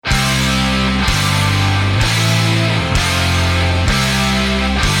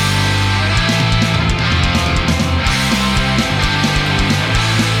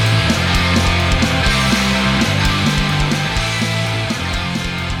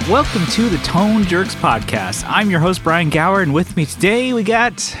Welcome to the Tone Jerks podcast. I'm your host, Brian Gower, and with me today we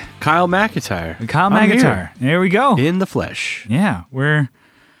got Kyle McIntyre. Kyle I'm McIntyre. here. There we go. In the flesh. Yeah, we're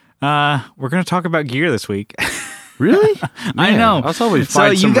going to talk about gear this week. Really? I know. I was hoping we'd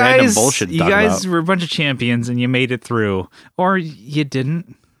find some random bullshit to you talk guys about. were a bunch of champions and you made it through, or you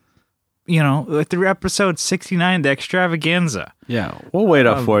didn't. You know, through episode 69, the extravaganza. Yeah, we'll wait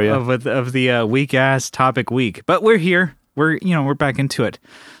up for you. Of the weak ass topic week, but we're here. We're back into it.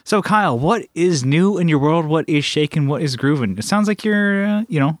 So, Kyle, what is new in your world? What is shaking? What is grooving? It sounds like you're,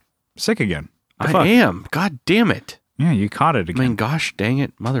 sick again. I am. God damn it. Yeah, you caught it I again. mean, gosh dang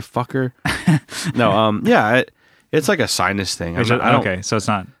it, motherfucker. No, yeah, it's like a sinus thing. I don't, okay, so it's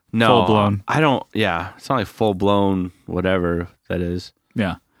not no, full blown. I don't, yeah, it's not like full blown whatever that is.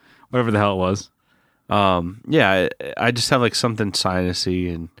 Yeah, whatever the hell it was. Yeah, I just have like something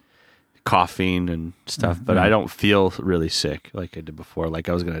sinusy and coughing and stuff, but I don't feel really sick like I did before, like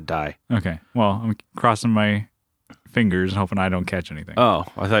I was going to die. Okay, well, I'm crossing my fingers and hoping I don't catch anything. Oh,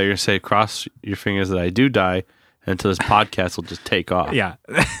 I thought you were going to say cross your fingers that I do die until this podcast will just take off. Yeah.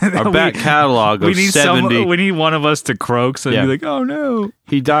 Our back catalog of 70. We need one of us to croak and be like, oh no.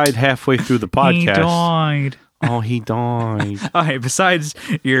 He died halfway through the podcast. He died. Oh, he died. All right, besides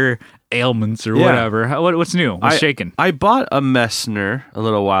your ailments or whatever, what's new? What's shaking? I bought a Messner a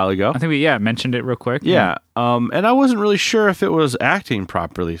little while ago. I think we mentioned it real quick. Yeah. And I wasn't really sure if it was acting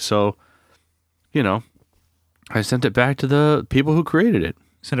properly. So, I sent it back to the people who created it.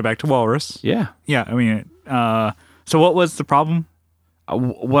 Send it back to Walrus. Yeah. Yeah, I mean, so what was the problem?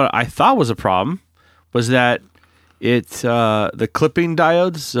 What I thought was a problem was that the clipping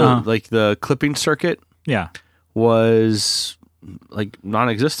diodes, like the clipping circuit, was like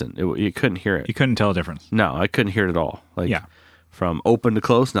non-existent. You couldn't hear it. You couldn't tell a difference. No, I couldn't hear it at all. Like from open to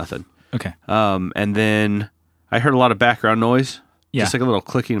close, nothing. Okay. And then I heard a lot of background noise. Yeah. Just like a little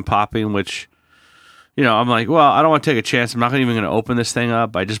clicking and popping, which, I'm like, well, I don't want to take a chance. I'm not even going to open this thing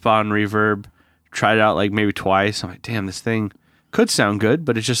up. I just bought on Reverb, tried it out like maybe twice. I'm like, damn, this thing could sound good,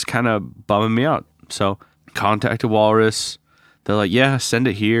 but it's just kind of bumming me out. So contacted Walrus. They're like, yeah, send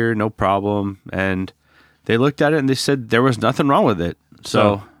it here, no problem. And they looked at it and they said there was nothing wrong with it.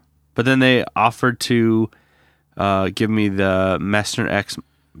 So but then they offered to give me the Messner X,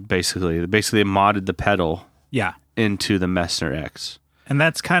 basically. Basically, they modded the pedal into the Messner X. And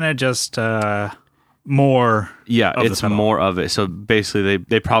that's kind of just more it's more of it. So basically,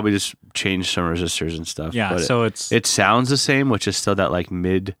 they probably just changed some resistors and stuff. Yeah, but so it sounds the same, which is still that like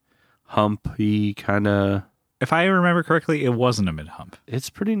mid-humpy kind of... If I remember correctly, it wasn't a mid-hump. It's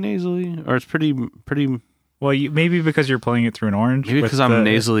pretty nasally, or it's pretty... Well, maybe because you're playing it through an orange. Maybe because I'm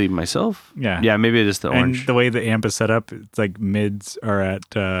nasally myself. Yeah. Yeah, maybe it is the orange. And the way the amp is set up, it's like mids are at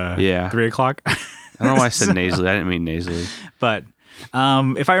 3 o'clock. I don't know why I said nasally. I didn't mean nasally. But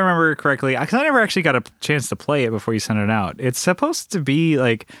if I remember correctly, because I never actually got a chance to play it before you sent it out. It's supposed to be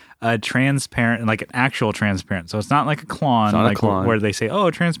like a transparent, like an actual transparent. So it's not like a Klon, where they say, oh,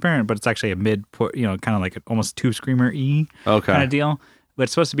 transparent, but it's actually a mid, kind of like almost Tube Screamer E kind of deal. But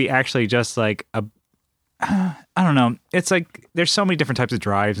it's supposed to be actually just like a... I don't know. It's like there's so many different types of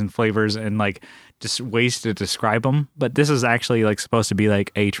drives and flavors and like just ways to describe them. But this is actually like supposed to be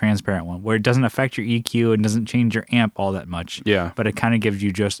like a transparent one where it doesn't affect your EQ and doesn't change your amp all that much. Yeah. But it kind of gives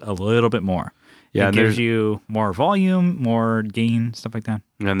you just a little bit more. Yeah. It gives you more volume, more gain, stuff like that.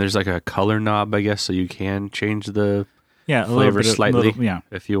 And there's like a color knob, I guess, so you can change the flavor flavor slightly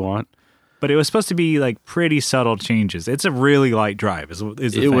if you want. But it was supposed to be like pretty subtle changes. It's a really light drive.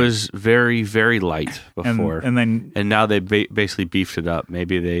 It was very, very light before, and now they basically beefed it up.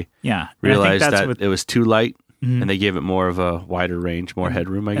 Maybe they realized realized that it was too light, and they gave it more of a wider range, more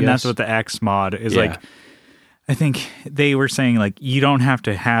headroom. I guess, and that's what the X mod is like. I think they were saying like you don't have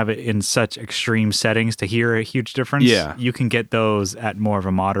to have it in such extreme settings to hear a huge difference. Yeah, you can get those at more of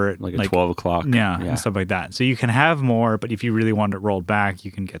a moderate, like 12 o'clock. Yeah, and stuff like that. So you can have more, but if you really want it rolled back,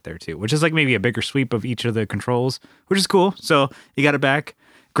 you can get there too. Which is like maybe a bigger sweep of each of the controls, which is cool. So you got it back.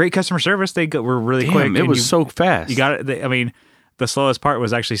 Great customer service. They were really quick. It was so fast. You got it. I mean, the slowest part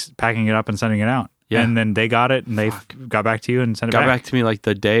was actually packing it up and sending it out. Yeah. And then they got it and they got back to you and sent it back. Got back to me like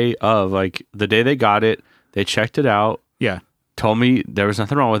the day they got it. They checked it out. Yeah. Told me there was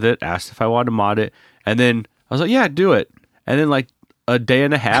nothing wrong with it. Asked if I wanted to mod it. And then I was like, yeah, do it. And then like a day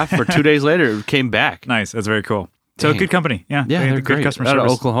and a half or 2 days later, it came back. Nice. That's very cool. So good company. Yeah. Yeah, they're good great. Customer Out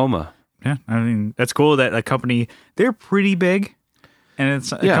service. of Oklahoma. Yeah. I mean, that's cool that a company, they're pretty big. And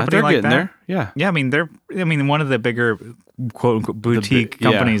it's a company they're like getting that. there. Yeah. Yeah. I mean, one of the bigger quote unquote boutique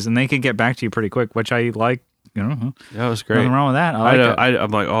companies, and they can get back to you pretty quick, which I like. Yeah, it was great. Nothing wrong with that. I like it.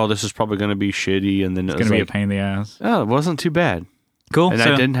 I'm like, oh, this is probably going to be shitty, and then It's going to be a pain in the ass. Oh, it wasn't too bad. Cool. And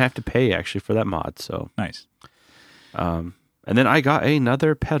I didn't have to pay actually for that mod. So nice. And then I got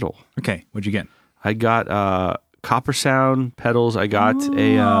another pedal. Okay, what'd you get? I got Copper Sound pedals. I got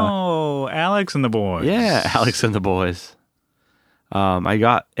Alex and the boys. Yeah, Alex and the boys. I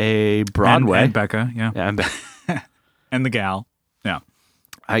got a Broadway. And Becca, yeah. Yeah, and the gal. Yeah.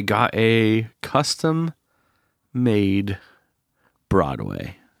 I got a custom made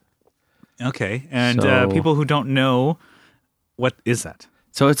Broadway. Okay. And people who don't know, what is that?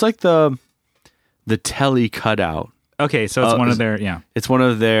 So it's like the telly cutout. Okay, so it's one of their It's one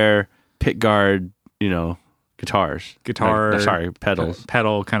of their pickguard, guitars. Pedals.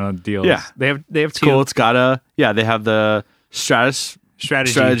 Pedal kind of deals. Yeah. They have It's two. cool. It's got they have the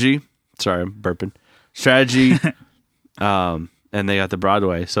strategy. Sorry, I'm burping. Strategy. And they got the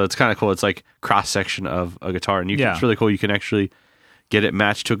Broadway. So it's kind of cool. It's like cross section of a guitar, and it's really cool. You can actually get it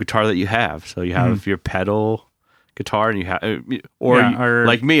matched to a guitar that you have. So you have your pedal guitar, and you have, or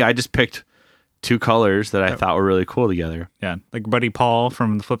like me, I just picked 2 colors that I thought were really cool together. Yeah, like Buddy Paul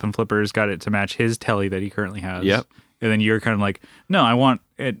from the Flippin' Flippers got it to match his telly that he currently has. Yep. And then you're kind of like, no, I want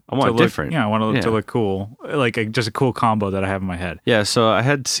it. I want to different. Look, yeah, I want it to look cool, like just a cool combo that I have in my head. Yeah. So I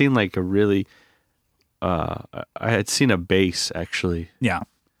had seen like a really, I had seen a bass actually. Yeah.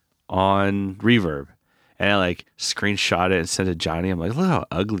 On Reverb, and I like screenshot it and sent it to Johnny. I'm like, look how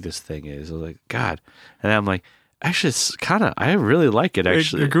ugly this thing is. I was like, God. And I'm like, actually, it's I really like it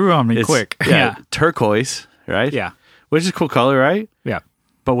actually. It grew on me quick. Yeah. Turquoise, right? Yeah. Which is a cool color, right? Yeah.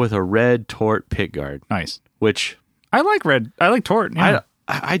 But with a red Tort pickguard. Nice. Which I like red. I like Tort. Yeah.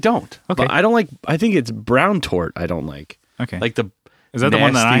 I don't. Okay. But I don't like, I think it's brown Tort I don't like. Okay. Like is that the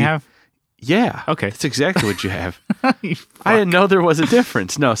one that I have? Yeah. Okay. That's exactly what you have. I didn't know there was a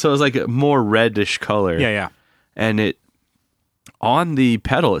difference. No. So it was like a more reddish color. Yeah. And it, on the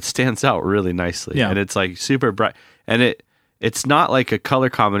pedal, it stands out really nicely. Yeah. And it's like super bright. And it's not like a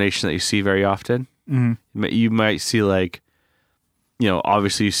color combination that you see very often. Mm-hmm. You might see like,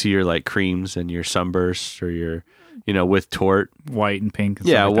 obviously you see your like creams and your sunbursts or your, with Tort. White and pink.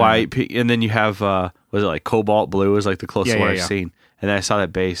 And white. Pink, and then you have, was it like cobalt blue is like the closest one I've seen. And then I saw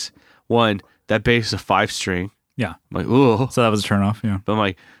that bass. That bass is a 5-string. Yeah. I'm like, ooh. So that was a turnoff, yeah. But I'm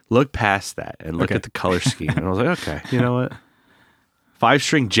like, look past that and look at the color scheme. And I was like, okay, you know what?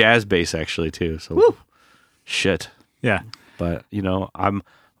 5-string jazz bass actually too. So woo. Shit. Yeah. But I'm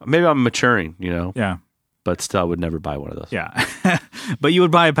maturing, Yeah. But still I would never buy one of those. Yeah. But you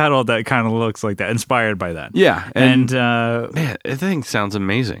would buy a pedal that kind of looks like that, inspired by that. Yeah. And man, the thing sounds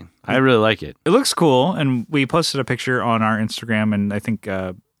amazing. I really like it. It looks cool. And we posted a picture on our Instagram, and I think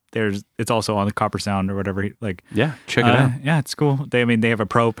it's also on the Copper Sound or whatever. Like, yeah, check it out. Yeah, it's cool. They have a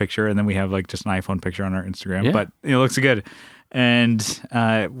pro picture, and then we have like just an iPhone picture on our Instagram. Yeah. But it looks good. And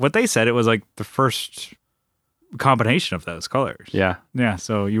what they said, it was like the first combination of those colors. Yeah. Yeah.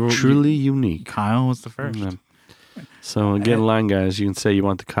 So you were truly unique. Kyle was the first. So get in line, guys. You can say you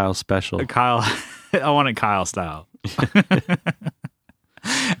want the Kyle special. Kyle, I want it Kyle style.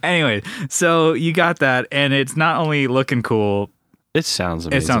 Anyway, so you got that, and it's not only looking cool. It sounds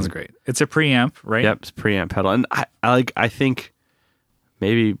amazing. It sounds great. It's a preamp, right? Yep, it's a preamp pedal, and I think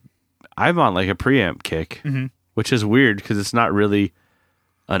maybe I'm on like a preamp kick, which is weird because it's not really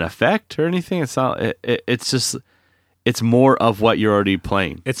an effect or anything. It's not. It's just. It's more of what you're already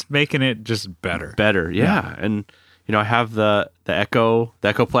playing. It's making it just better. Better, yeah. And I have the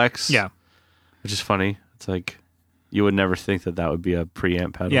Echoplex. Yeah, which is funny. It's like you would never think that would be a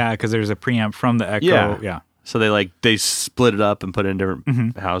preamp pedal. Yeah, because there's a preamp from the Echo. Yeah. So they split it up and put it in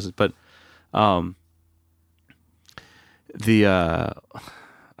different houses. But I don't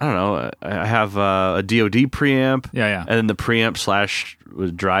know. I have a DoD preamp. Yeah. And then the preamp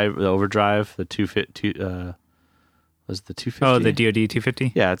 / drive, the overdrive, the 250. Was the 250? Oh, the DoD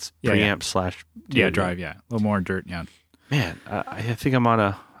 250. Yeah, it's preamp / DoD. Drive. Yeah, a little more dirt. Yeah. Man, I think I'm on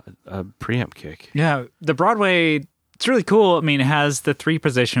a preamp kick. Yeah, the Broadway. It's really cool. I mean, it has the 3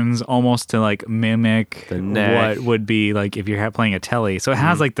 positions almost to like mimic what would be like if you're playing a telly. So it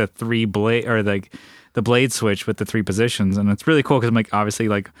has like the 3 blade or like the blade switch with the 3 positions, and it's really cool because I'm like obviously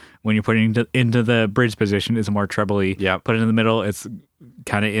like when you're putting into the bridge position, it's more trebly. Yeah. Put it in the middle, it's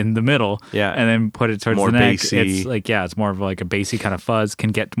kind of in the middle. Yeah. And then put it towards more the neck. Bassy. It's like it's more of like a bassy kind of fuzz. Can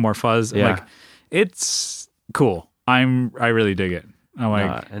get more fuzz. Yeah. Like it's cool. I really dig it. I'm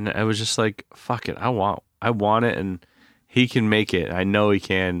like, and I was just like, fuck it, I want it, and he can make it. I know he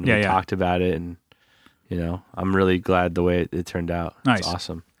can. We talked about it, and I'm really glad the way it turned out. Nice. It's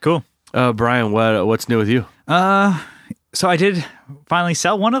awesome. Cool. Brian, what's new with you? So I did finally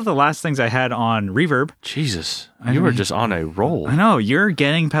sell one of the last things I had on Reverb. Jesus, you were just on a roll. I know, you're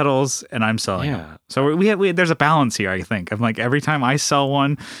getting pedals and I'm selling them. So there's a balance here, I think. I'm like, every time I sell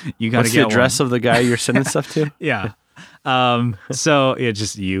one, you got to get one. What's the address of the guy you're sending stuff to? Yeah. So it's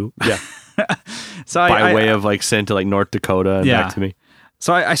just you. Yeah. So By way of like sent to like North Dakota and back to me.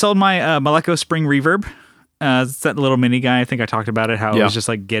 So I sold my Maleko Spring Reverb. It's that little mini guy. I think I talked about it, how it was just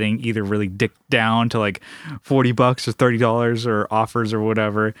like getting either really dick down to like $40 or $30 or offers or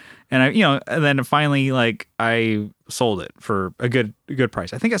whatever. And and then finally like I sold it for a good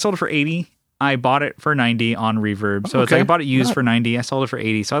price. I think I sold it for 80. I bought it for 90 on Reverb. So it's like I bought it used for 90. I sold it for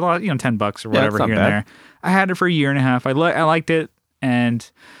 80. So I lost, $10 or whatever here and there. I had it for a year and a half. I liked it. And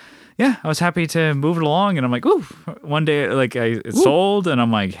yeah, I was happy to move it along. And I'm like, ooh, one day like it sold and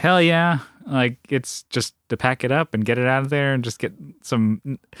I'm like, hell yeah. Like it's just to pack it up and get it out of there and just get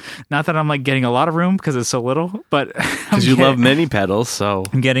some, not that I'm like getting a lot of room because it's so little, but because you love mini pedals. So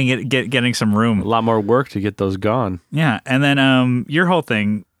I'm getting some room, a lot more work to get those gone. Yeah. And then, your whole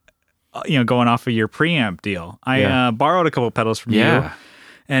thing, going off of your preamp deal, I borrowed a couple of pedals from you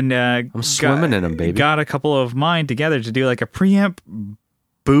and, I'm swimming in them, baby. Got a couple of mine together to do like a preamp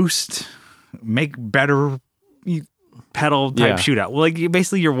boost, make better pedal type shootout. Well, like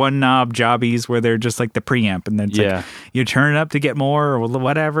basically your one knob jobbies where they're just like the preamp and then it's like you turn it up to get more or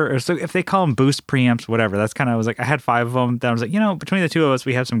whatever. Or so if they call them boost preamps, whatever, that's kind of, I was like, I had 5 of them. That was like, between the two of us,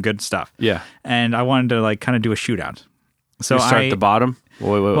 we have some good stuff. Yeah. And I wanted to like kind of do a shootout. So you start at the bottom?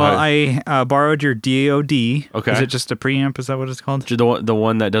 Wait, I borrowed your DOD. Okay. Is it just a preamp? Is that what it's called? The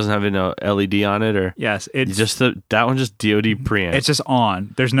one that doesn't have an LED on it, or yes, it's just that one. Just DOD preamp. It's just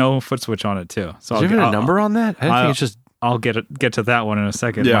on. There's no foot switch on it too. So is there even a number on that? I think it's just. I'll get to that one in a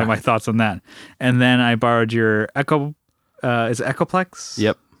second. Yeah. My thoughts on that. And then I borrowed your Echo. Is it Echoplex?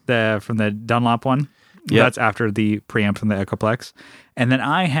 Yep. From the Dunlop one. Yep. That's after the preamp from the Echoplex. And then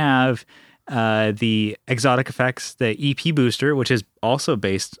I have the Exotic Effects, the EP booster, which is also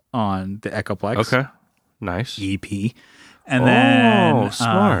based on the Echoplex. Okay. Nice. EP. And then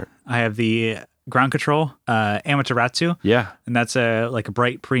smart. I have the Ground Control Amaterasu. Yeah. And that's a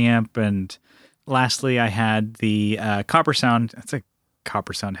bright preamp. And lastly, I had the Copper Sound. It's a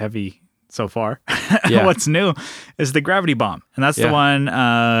Copper Sound heavy so far. Yeah. What's new is the Gravity Bomb. And that's the one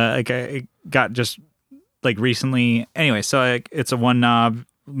I got just like recently. Anyway, so it's a one knob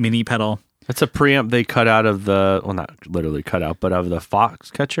mini pedal. That's a preamp they cut out of not literally cut out, but of the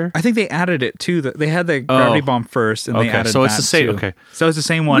Foxcatcher. I think they added it to they had the Gravity Bomb first, and they added so it's that the same. too. Okay, so it's the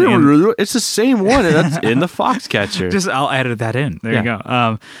same one. It's the same one, and that's in the Foxcatcher. I'll add that in. There you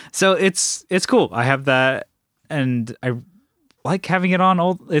go. So it's cool. I have that, and I like having it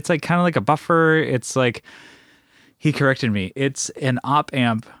on. It's like kind of like a buffer. It's like he corrected me. It's an op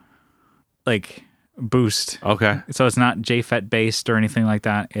amp, like. Boost. Okay. So it's not JFET based or anything like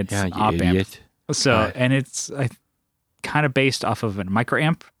that. It's op amp. So and it's kind of based off of a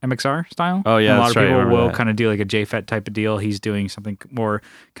microamp MXR style. Oh yeah, a lot of people will kind of do like a JFET type of deal. He's doing something more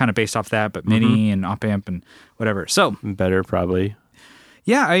kind of based off that, but mini and op amp and whatever. So better probably.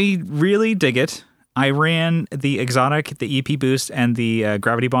 Yeah, I really dig it. I ran the Exotic, the EP Boost, and the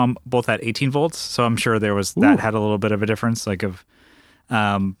Gravity Bomb both at 18 volts. So I'm sure that had a little bit of a difference, like of.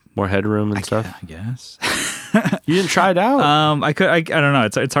 More headroom and stuff. I guess. You didn't try it out. I don't know.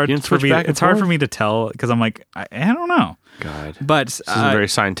 It's hard for me. It's hard for me to tell because I'm like I don't know. God. But this isn't very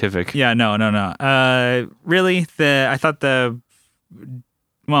scientific. Yeah. No. Really, I thought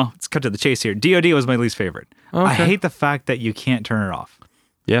let's cut to the chase here. DoD was my least favorite. Okay. I hate the fact that you can't turn it off.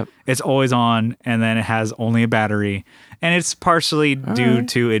 Yep. It's always on, and then it has only a battery, and it's partially due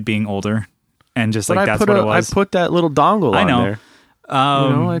to it being older, and just that's what it was. I put that little dongle on there.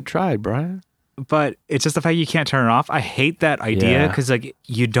 I tried, Brian. But it's just the fact you can't turn it off. I hate that idea because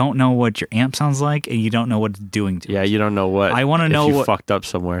you don't know what your amp sounds like and you don't know what it's doing to it. Yeah, you don't know what. I want to know what fucked up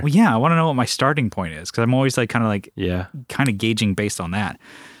somewhere. Well, yeah, I want to know what my starting point is because I'm always kind of gauging based on that.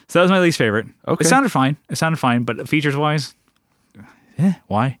 So that was my least favorite. Okay, it sounded fine, but features wise,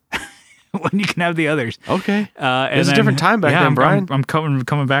 why? When you can have the others. Okay, it's a different time back then, Brian. I'm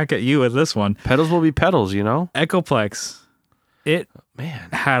coming back at you with this one. Pedals will be pedals, Echoplex. It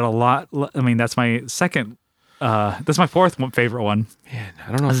had a lot. I mean, that's my second. That's my fourth favorite one. Man,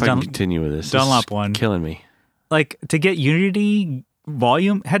 I don't know if I can continue with this. Dunlop one, killing me. Like to get Unity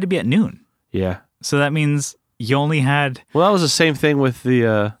volume had to be at noon. Yeah. So that means you only had. Well, that was the same thing with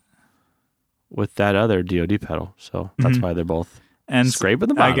the with that other DoD pedal. So that's why they're both scraping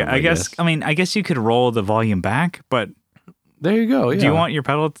the bottom. I guess. I mean, I guess you could roll the volume back, but. There you go. Yeah. Do you want your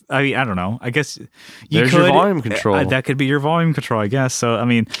pedal? I mean, I don't know. I guess There's your volume control. That could be your volume control, I guess. So, I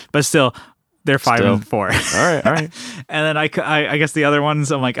mean, but still, They're 5 and 4. All right. And then I guess the other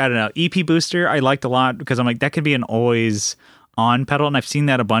ones, I'm like, I don't know. EP booster, I liked a lot because I'm like, that could be an always on pedal. And I've seen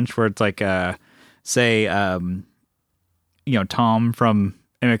that a bunch where it's like, say, Tom from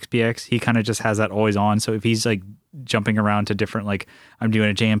MXPX, he kind of just has that always on. So if he's like jumping around to different, like I'm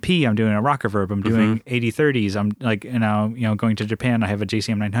doing a JMP, I'm doing a rock reverb, I'm doing 8030s, I'm like, going to Japan, I have a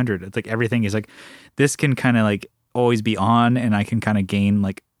JCM 900. It's like everything is like, this can kind of like always be on, and I can kind of gain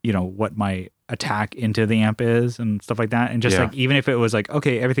like, what my attack into the amp is and stuff like that. And just like, even if it was like,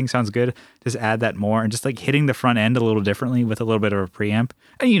 okay, everything sounds good, just add that more, and just like hitting the front end a little differently with a little bit of a preamp.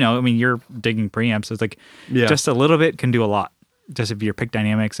 And you're digging preamps. So it's like just a little bit can do a lot. Just if your pick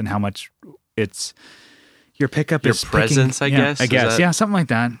dynamics and how much it's your pickup your is presence, picking, I guess. Yeah, something like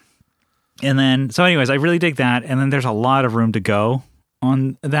that. And then, so anyways, I really dig that. And then there's a lot of room to go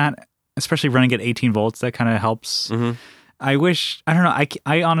on that, especially running at 18 volts. That kind of helps. Mm-hmm. I don't know.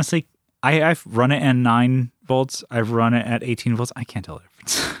 I honestly, I've run it at 9 volts. I've run it at 18 volts. I can't tell the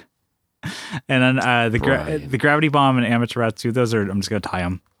difference. And then the Gravity Bomb and Amaterasu, those are, I'm just going to tie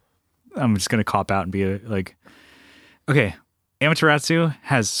them. I'm just going to cop out and be like, okay, Amaterasu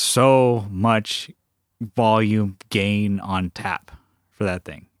has so much volume gain on tap for that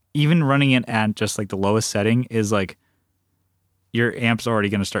thing. Even running it at just like the lowest setting is like, your amp's already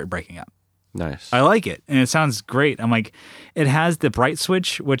going to start breaking up. Nice. I like it, and it sounds great. I'm like, it has the bright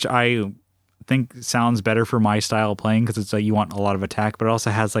switch, which I think sounds better for my style of playing because it's like you want a lot of attack, but it also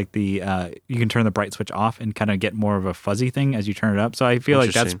has like the you can turn the bright switch off and kind of get more of a fuzzy thing as you turn it up. So I feel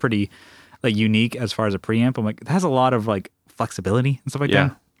like that's pretty like unique as far as a preamp. I'm like, it has a lot of like flexibility and stuff like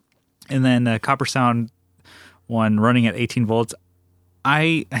that. And then the Copper Sound one running at 18 volts.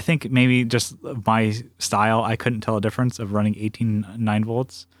 I think maybe just my style, I couldn't tell a difference of running 9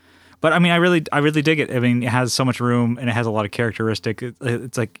 volts. But I mean, I really dig it. I mean, it has so much room and it has a lot of characteristic.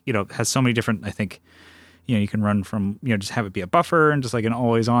 It's like, it has so many different, I think, you can run from, just have it be a buffer and just like an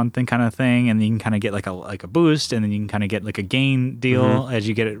always on thing kind of thing. And then you can kind of get like a boost, and then you can kind of get like a gain deal as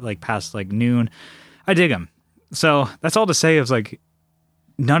you get it like past like noon. I dig them. So that's all to say is like,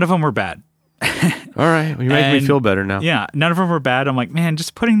 none of them were bad. All right, well, you're making me feel better now. Yeah, none of them were bad. I'm like, man,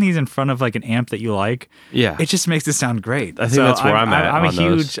 just putting these in front of like an amp that you like, it just makes it sound great. I think that's where I'm at.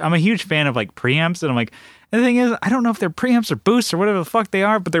 I'm a huge fan of like preamps, and I'm like, and the thing is, I don't know if they're preamps or boosts or whatever the fuck they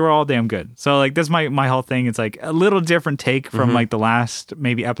are, but they were all damn good. So like, that's my whole thing. It's like a little different take from like the last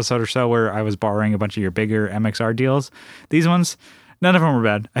maybe episode or so where I was borrowing a bunch of your bigger MXR deals. These ones, none of them were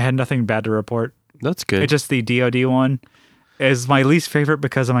bad. I had nothing bad to report. That's good. It's just the DoD one is my least favorite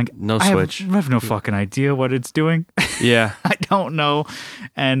because I'm like, switch. I have no fucking idea what it's doing. Yeah. I don't know.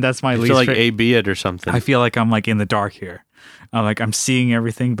 And that's my least favorite. You feel like A-B it or something. I feel like I'm like in the dark here. I'm seeing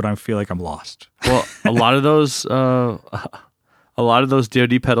everything, but I feel like I'm lost. Well, a lot of those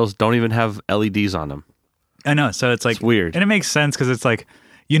DoD pedals don't even have LEDs on them. I know. So it's like, it's weird. And it makes sense because it's like,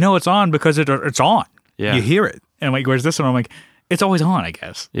 it's on because it's on. Yeah. You hear it. And like, whereas this one, I'm like, it's always on, I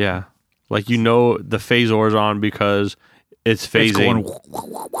guess. Yeah. Like, the phazor's on because it's phasing. It's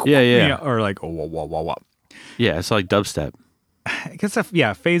going, yeah. Or like, wah. Yeah, it's like dubstep. I guess,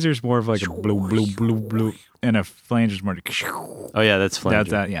 phaser's more of like a blue, and a flange is more like, oh yeah, that's flange.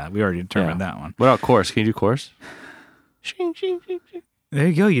 We already determined that one. What about chorus? Can you do chorus? There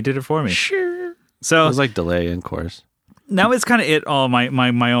you go. You did it for me. Sure. So it was like delay in chorus. Now it's kind of all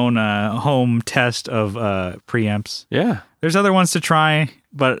my own home test of preamps. Yeah. There's other ones to try,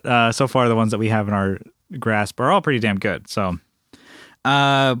 but so far the ones that we have in our grasp are all pretty damn good. So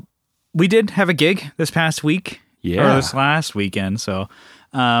we did have a gig this past week. Yeah. Or this last weekend. So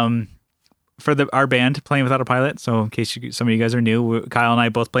for our band, Playing Without a Pilot. So in case some of you guys are new, Kyle and I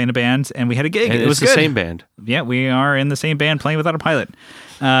both play in a band, and we had a gig. And it was the good. Same band. Yeah, we are in the same band, Playing Without a Pilot.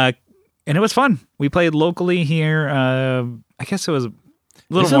 And it was fun. We played locally here. I guess it was a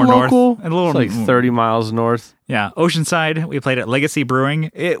little more local? north. A little it's like 30 miles north. Yeah, Oceanside. We played at Legacy Brewing.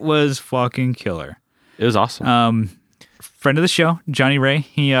 It was fucking killer. It was awesome. Friend of the show, Johnny Ray.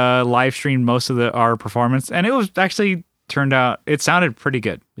 He live streamed most of our performance, and it was actually it sounded pretty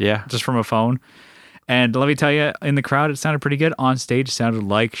good. Yeah, just from a phone. And let me tell you, in the crowd, it sounded pretty good. On stage, it sounded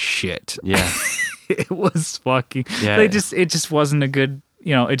like shit. Yeah, it was fucking. Yeah, it just wasn't a good.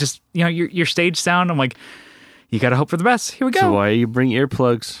 Your stage sound. I'm like, you got to hope for the best. Here we go. That's why you bring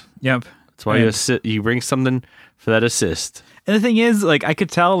earplugs. Yep. That's why you bring something for that assist. And the thing is, like, I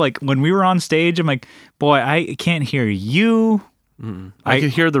could tell, like, when we were on stage, I'm like, boy, I can't hear you I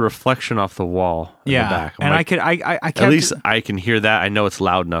could hear the reflection off the wall in the back. And like, I kept, at least I can hear that. I know it's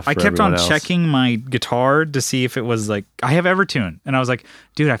loud enough. I kept on checking my guitar to see if it was like, I have Evertune, and I was like,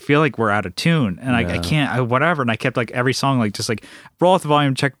 dude, I feel like we're out of tune, and I can't, whatever. And I kept like every song, like just like roll off the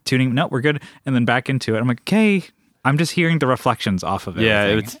volume, check tuning. No, we're good, and then back into it. I'm like, okay, I'm just hearing the reflections off of it.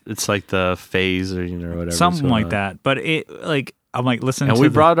 Yeah, it's like the phase or whatever, something like that. But it like I'm like listening. And we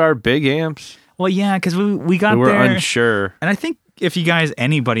brought our big amps. Well, yeah, because we got we were there, unsure, and I think if you guys,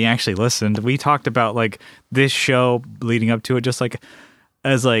 anybody actually listened, we talked about like this show leading up to it, just like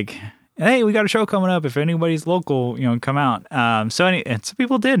as like, hey, we got a show coming up. If anybody's local, come out. And some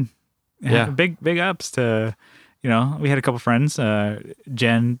people did. Yeah, big ups to, we had a couple friends,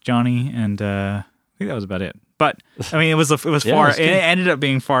 Jen, Johnny, and I think that was about it. But I mean, it was far. It ended up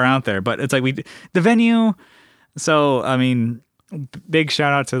being far out there. But it's like the venue. So I mean, big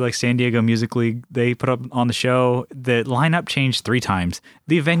shout out to like San Diego Music League. They put up on the show. The lineup changed 3 times.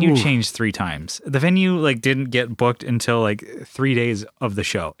 The venue changed 3 times. The venue like didn't get booked until like 3 days of the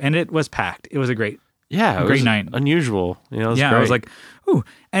show, and it was packed. It was a great great night. Unusual. It was great. I was like, ooh.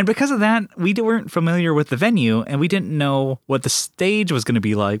 And because of that, we weren't familiar with the venue, and we didn't know what the stage was going to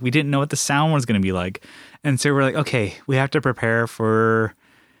be like. We didn't know what the sound was going to be like, and so we're like, okay, we have to prepare for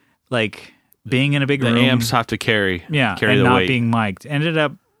like being in a big room. The amps have to carry and the not weight. being mic'd. Ended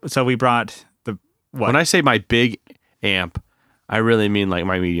up, so we brought the what? When I say my big amp, I really mean like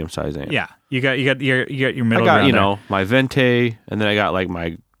my medium-sized amp. Yeah, you got your middle. I got ground my Vente, and then I got like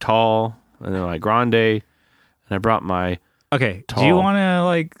my tall, and then my grande, and I brought my tall. Do you want to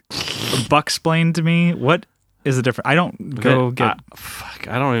like explain to me what is the difference? I don't go get.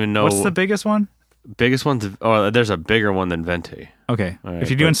 I don't even know. What's the biggest one? Biggest one's there's a bigger one than Vente. Okay, right, if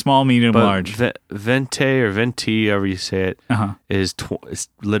you're doing small, medium, large, Vente or Venti, however you say it, is is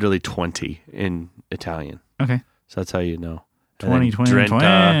literally 20 in Italian. Okay, so that's how you know. 20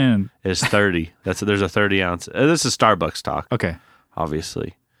 is 30. There's a 30 ounce. This is Starbucks talk. Okay,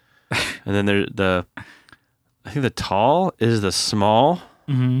 obviously, and then there's I think the tall is the small,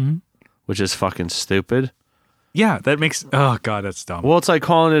 which is fucking stupid. Yeah, that makes. Oh god, that's dumb. Well, it's like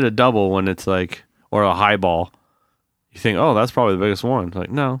calling it a double when it's like, or a highball. You think, oh, that's probably the biggest one. It's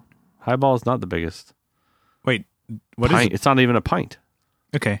like, no, highball is not the biggest. Wait, what pint, is it? It's not even a pint.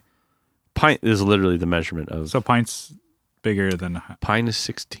 Okay. Pint is literally the measurement of. So pint's bigger than. Pint is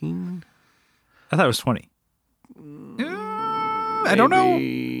 16? I thought it was 20. I don't know.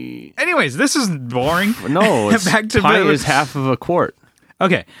 Anyways, this is boring. No, it's, back to pint is half of a quart.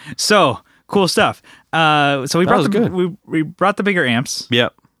 Okay, so cool stuff. So we brought the bigger amps.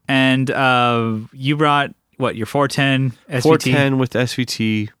 Yep. And you brought what, your 410 SVT? 410 with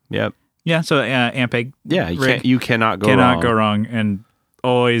SVT. Yep. Yeah. So Ampeg. Yeah. You cannot go wrong. Cannot go wrong, and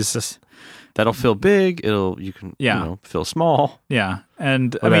always just. That'll feel big. You can feel small. Yeah.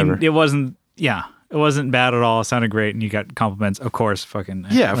 And whatever. I mean, it wasn't bad at all. It sounded great, and you got compliments. Of course, fucking.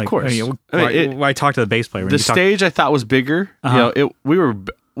 Yeah, of course. I talked to the bass player. The stage I thought was bigger. We were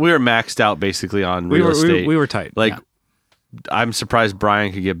maxed out basically on real estate. We were tight. Like, I'm surprised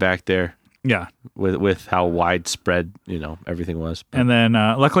Brian could get back there. Yeah. With how widespread, everything was. But. And then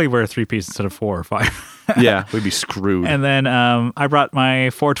luckily we're a 3-piece instead of 4 or 5. Yeah, we'd be screwed. And then I brought my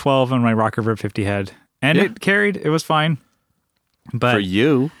 412 and my Rocker Verb 50 head, and it carried. It was fine. But for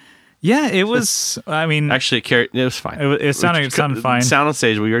you. Yeah, it was. I mean, actually, it carried. It was fine. It sounded fine. Sound on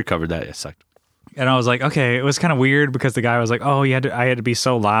stage, we already covered that. It sucked. And I was like, okay, it was kind of weird because the guy was like, oh, I had to be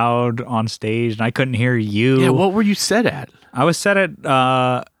so loud on stage, and I couldn't hear you. Yeah, what were you set at? I was set at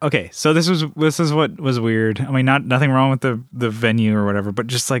okay, so this is what was weird. I mean, nothing wrong with the venue or whatever, but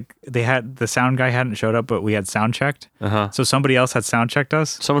just like the sound guy hadn't showed up, but we had sound checked. So somebody else had sound checked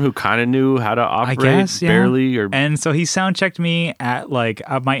us. Someone who kind of knew how to operate, I guess, barely. And so he sound checked me at like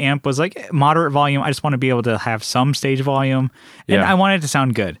my amp was like moderate volume. I just want to be able to have some stage volume, and I wanted it to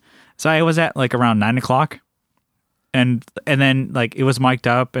sound good. So I was at like around 9:00. And then like it was mic'd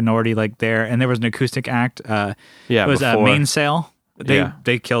up and already like there, and there was an acoustic act. It was a Mainsail.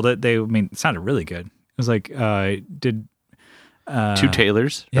 They killed it. It sounded really good. It was like did 2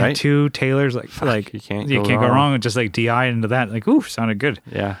 Taylors, right? 2 Taylors. Like you can't go wrong with just like DI into that. Like ooh, sounded good.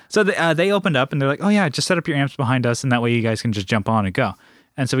 Yeah. So they opened up and they're like, oh yeah, just set up your amps behind us, and that way you guys can just jump on and go.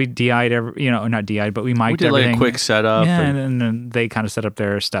 And so we DI'd not DI'd, but we mic'd did everything. Like a quick setup. Yeah, and then they kind of set up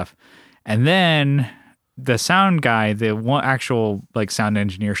their stuff, and then. The sound guy, the one actual like sound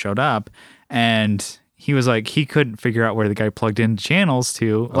engineer showed up, and he was like, he couldn't figure out where the guy plugged in channels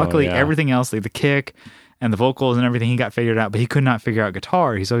to. Luckily, everything else, like the kick and the vocals and everything, he got figured out, but he could not figure out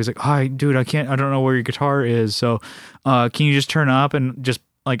guitar. He's always like, "Hi, dude, I don't know where your guitar is. So, can you just turn up and just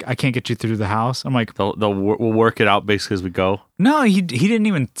like, I can't get you through the house. I'm like, we'll work it out basically as we go. No, he didn't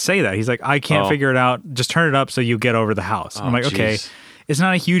even say that. He's like, I can't figure it out. Just turn it up so you get over the house. I'm like, okay, it's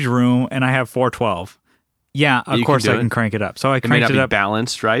not a huge room, and I have 412. Yeah, of course I can crank it up. So I cranked it up. It may not be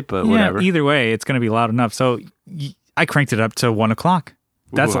balanced, right? But whatever. Either way, it's going to be loud enough. So I cranked it up to 1 o'clock.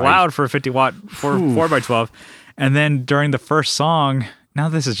 That's loud for a 50 watt 4x12. And then during the first song, now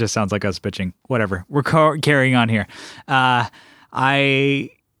this just sounds like us bitching. Whatever. We're carrying on here. I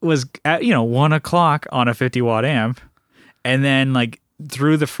was at 1 o'clock on a 50 watt amp, and then like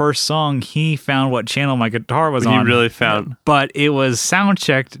through the first song, he found what channel my guitar was on. He really found, but it was sound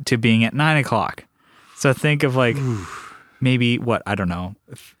checked to being at 9 o'clock. So think of like maybe I don't know,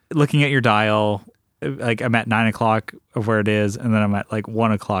 looking at your dial. Like I'm at 9 o'clock of where it is, and then I'm at like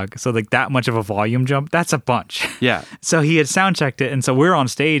 1 o'clock. So like that much of a volume jump, that's a bunch. Yeah. So he had sound checked it, and so we're on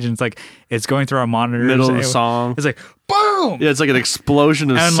stage, and it's like it's going through our monitors. Middle of the song. It's like boom. Yeah, it's like an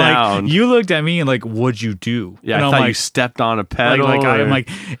explosion of and sound. Like, you looked at me and like, what'd you do? Yeah, and I thought you stepped on a pedal. I'm like,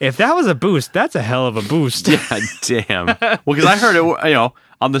 if that was a boost, that's a hell of a boost. Yeah, damn. Well, because I heard it,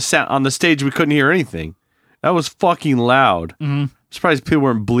 on the stage we couldn't hear anything. That was fucking loud. Mm-hmm. I'm surprised people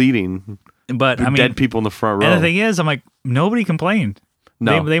weren't bleeding. But I mean, dead people in the front row. And the thing is, I'm like, nobody complained.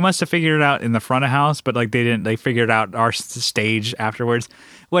 No, they must have figured it out in the front of house, but like they didn't. They figured out our stage afterwards.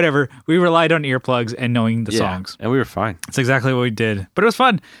 Whatever. We relied on earplugs and knowing the songs, and we were fine. That's exactly what we did. But it was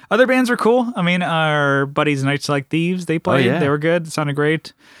fun. Other bands were cool. I mean, our buddies Nights Like Thieves, they played. They were good. It sounded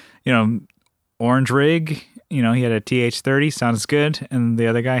great. Orange Rig. He had a TH30. Sounds good. And the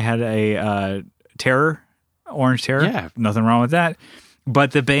other guy had a Terror, Orange Terror. Yeah, nothing wrong with that.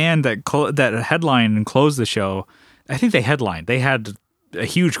 But the band that headlined and closed the show, I think they headlined. They had a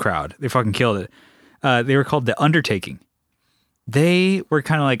huge crowd. They fucking killed it. They were called The Undertaking. They were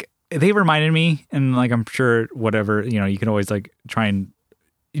kind of like, they reminded me, and like I'm sure whatever, you can always like try and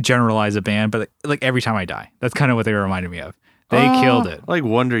generalize a band, but like Every Time I Die, that's kind of what they reminded me of. They killed it. Like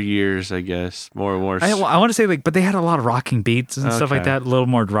Wonder Years, I guess. More. I want to say like, but they had a lot of rocking beats and stuff like that. A little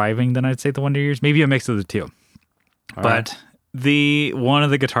more driving than I'd say the Wonder Years. Maybe a mix of the two. All but. Right. One of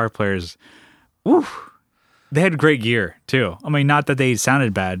the guitar players, they had great gear too. I mean, not that they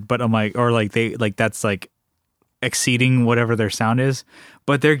sounded bad, but I'm like, or like that's like exceeding whatever their sound is,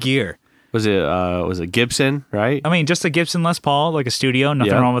 but their gear. Was it Gibson, right? I mean, just a Gibson Les Paul, like a studio,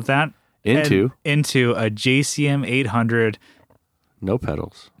 nothing wrong with that. Into a JCM 800. No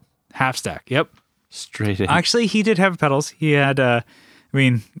pedals. Half stack. Yep. Straight in. Actually, he did have pedals. He had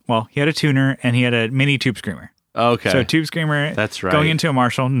he had a tuner and he had a mini Tube Screamer. Okay. So Tube Screamer. That's right. Going into a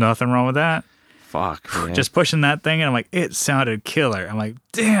Marshall, nothing wring with that. Fuck, man. Just pushing that thing, and I'm like, it sounded killer. I'm like,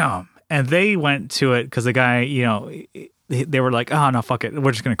 damn. And they went to it because the guy, they were like, oh, no, fuck it.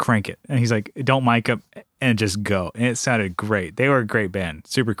 We're just going to crank it. And he's like, don't mic up and just go. And it sounded great. They were a great band.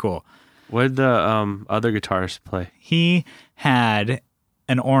 Super cool. What did the other guitarist play? He had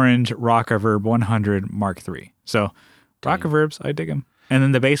an orange Rockaverb 100 Mark III. So Rockaverbs, I dig them. And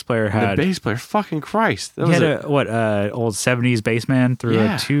then the bass player had... The bass player, fucking Christ. He had old 70s bassman through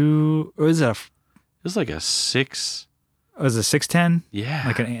a 2... It was like a 6... It was a 610? Yeah.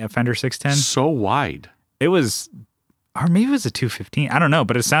 Like a Fender 610? So wide. It was... Or maybe it was a 215. I don't know,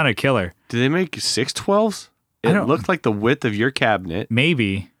 but it sounded killer. Did they make 612s? It looked like the width of your cabinet.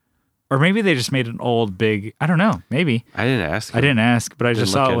 Maybe. Or maybe they just made an old big... I don't know. Maybe. I didn't ask. I didn't ask, but I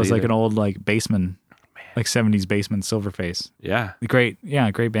just saw it was like an old like bassman. Like 70s bassman Silverface. Yeah. Great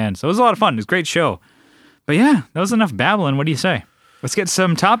band. So it was a lot of fun. It was a great show. But yeah, that was enough babbling. What do you say? Let's get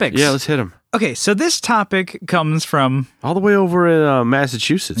some topics. Yeah, let's hit them. Okay, so this topic comes from... all the way over in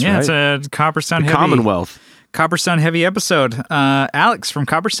Massachusetts, right? Yeah, it's a Copperstone Heavy. Commonwealth. Copperstone Heavy episode. Alex from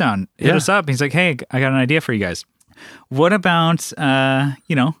Copperstone hit us up. He's like, hey, I got an idea for you guys. What about,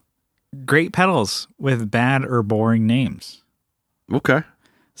 great pedals with bad or boring names? Okay.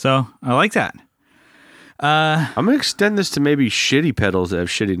 So I like that. I'm gonna extend this to maybe shitty pedals that have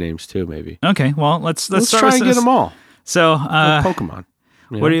shitty names too. Maybe. Okay. Well, let's try and get them all. So, like Pokemon.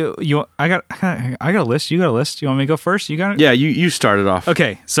 What do you? I got a list. You got a list. You want me to go first? You got it. Yeah, you started off.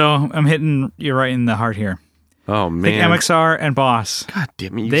 Okay. So I'm hitting you right in the heart here. Oh man. Like MXR and Boss. God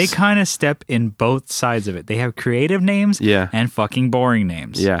damn it. They kind of step in both sides of it. They have creative names. And fucking boring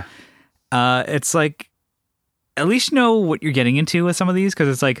names. Yeah. It's like, at least you know what you're getting into with some of these, because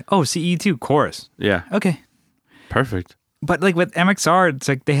it's like, oh, CE2 chorus. Yeah. Okay. Perfect. But like with MXR, it's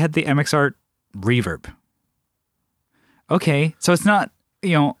like they had the MXR reverb. Okay. So it's not,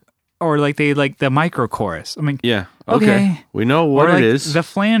 or like they like the micro chorus. I mean, yeah. Okay. We know what or like it is. The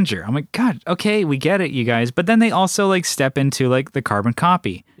flanger. I'm like, God, okay, we get it, you guys. But then they also like step into like the carbon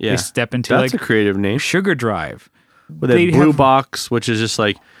copy. Yeah. They step into That's a creative name. Sugar Drive. With a blue box, which is just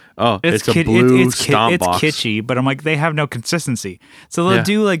like, it's a blue stomp box. It's kitschy, but I'm like, they have no consistency. So they'll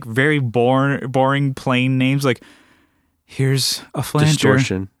do like very boring, plain names like, here's a flanger.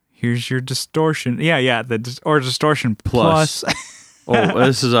 Distortion. Here's your distortion. Yeah. Or distortion plus.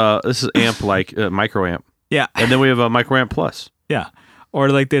 This is amp like micro amp. Yeah. And then we have a micro amp plus. Yeah. Or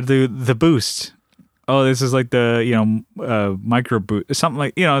like they do the boost. Oh, this is like the micro boost, something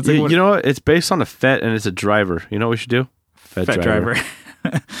like it's like you know what? It's based on a FET and it's a driver. You know what we should do? FET driver.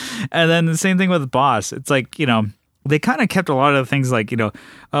 And then the same thing with Boss. It's like they kind of kept a lot of the things like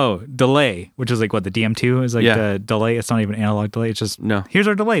delay, which is like what the DM2 is like the delay. It's not even analog delay. It's just here's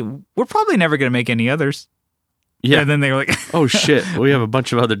our delay. We're probably never gonna make any others. Yeah. And then they were like, oh shit, we have a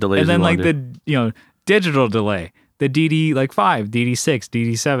bunch of other delays. And then like the digital delay. The DD like 5, DD6,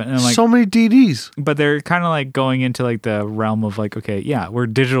 DD7, and I'm like so many DDs. But they're kind of like going into like the realm of like, okay, yeah, we're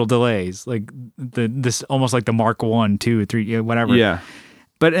digital delays, like this almost like the Mark 1, 2, 3, whatever. Yeah.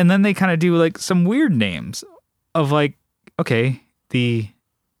 But and then they kind of do like some weird names of like, okay, the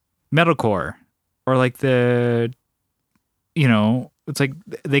metalcore or like the, it's like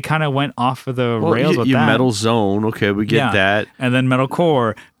they kind of went off of the rails with that. Metal Zone, okay, we get that. And then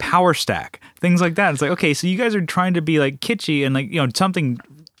metalcore, power stack, things like that. It's like, okay, so you guys are trying to be like kitschy and like, something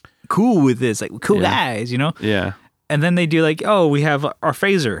cool with this, like cool guys, Yeah. And then they do like, oh, we have our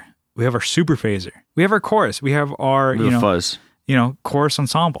phaser, we have our super phaser, we have our chorus, we have our, fuzz, chorus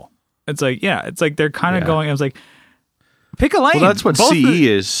ensemble. It's like, it's like they're kind of going, I was like, pick a lane. Well, that's what CE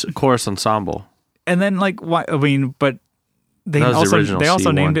is, chorus ensemble. And then like, why? I mean, but they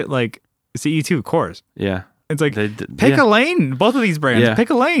also named it like CE2 chorus. Yeah. It's like, pick a lane. Both of these brands, pick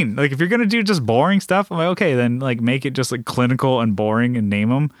a lane. Like if you're going to do just boring stuff, I'm like, okay, then like make it just like clinical and boring and name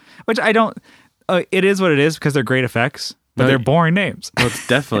them, which I don't, it is what it is because they're great effects, but they're boring names. Well, it's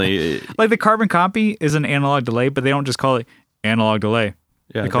definitely. Like the carbon copy is an analog delay, but they don't just call it analog delay.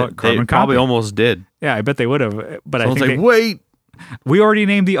 Yeah. They call it carbon copy. Probably almost did. Yeah, I bet they would have. But I think wait. We already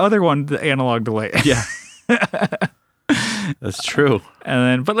named the other one the analog delay. Yeah. That's true. And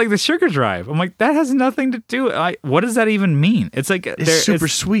then, but like the Sugar Drive, I'm like, that has nothing to do. What does that even mean? It's like it's super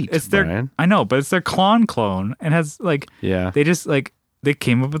sweet. It's their, I know, but it's their clone, and has like, they just like they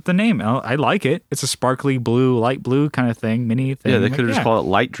came up with the name. I like it. It's a sparkly blue, light blue kind of thing, mini thing. Yeah, they could have just called it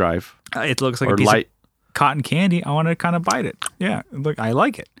Light Drive. It looks like a piece of cotton candy. I want to kind of bite it. Yeah, look, I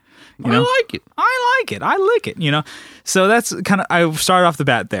like it. I like it. I lick it. So that's kind of, I started off the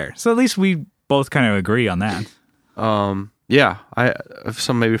bat there. So at least we both kind of agree on that. Yeah, I have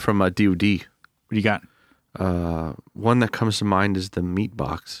some maybe from DOD. What do you got? One that comes to mind is the meat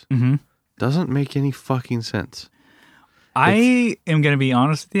box. Mm-hmm. Doesn't make any fucking sense. I am going to be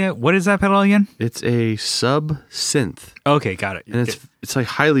honest with you. What is that pedal again? It's a sub synth. Okay, got it. And it's like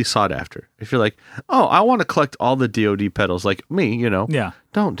highly sought after. If you're like, oh, I want to collect all the DOD pedals, like me, Yeah.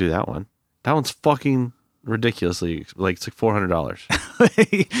 Don't do that one. That one's fucking ridiculously, like it's like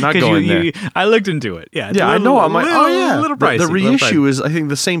 $400. Not going there. I looked into it. Yeah. Yeah, I know. I'm like, oh yeah. Little pricey. The reissue is, I think,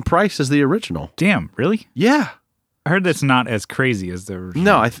 the same price as the original. Damn, really? Yeah. I heard that's not as crazy as the original.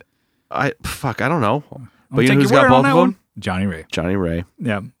 No, I don't know. But you know who's got both of them? Johnny Ray.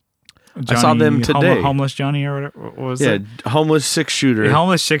 Yeah. I saw them today. Homeless Johnny or whatever. What was that? Homeless 6-shooter.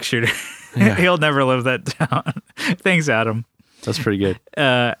 Homeless 6-shooter. Yeah. He'll never live that down. Thanks, Adam. That's pretty good.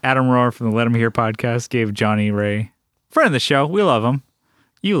 Adam Rohr from the Let Him Hear podcast gave Johnny Ray, friend of the show, we love him.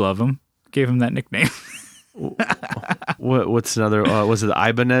 You love him. Gave him that nickname. What's another? Was it the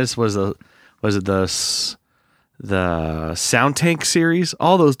Ibanez? Was it the Sound Tank series?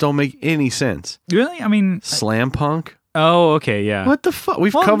 All those don't make any sense. Really? I mean, Slam Punk. Oh, okay, yeah. What the fuck?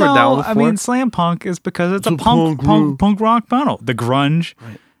 We've covered that one before. I mean, Slam Punk is because it's a punk rock metal. The grunge.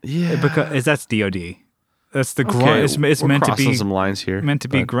 Right. Yeah. Because that's DOD. That's the grunge. It's meant to be some lines here. Meant to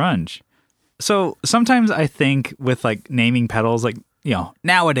be grunge. So sometimes I think with like naming pedals, like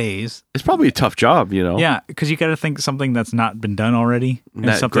nowadays it's probably a tough job. Yeah, because you got to think something that's not been done already, and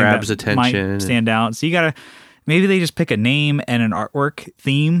that something grabs that attention, might stand out. So you got to maybe they just pick a name and an artwork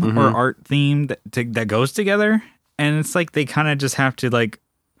theme or art theme that goes together, and it's like they kind of just have to like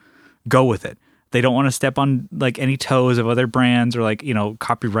go with it. They don't want to step on like any toes of other brands or like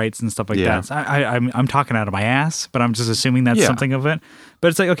copyrights and stuff like that. So I'm talking out of my ass, but I'm just assuming that's something of it. But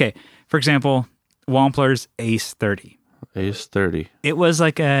it's like, okay, for example, Wampler's Ace 30. Ace 30. It was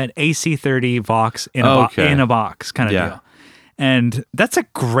like an AC30 Vox in a box kind of deal, and that's a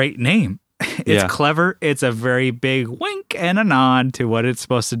great name. It's clever. It's a very big wink and a nod to what it's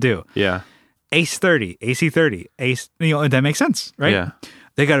supposed to do. Yeah. Ace 30, AC30, Ace. That makes sense, right? Yeah.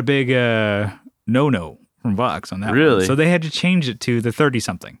 They got a big no from Vox on that. Really? One. So they had to change it to the 30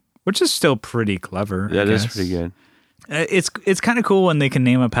 something, which is still pretty clever. That is pretty good. It's kind of cool when they can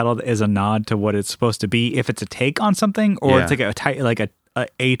name a pedal that is a nod to what it's supposed to be, if it's a take on something or it's like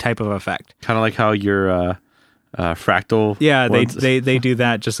a type of effect. Kind of like how your fractal. Yeah, they do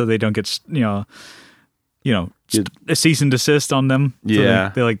that just so they don't get a cease and desist on them. Yeah,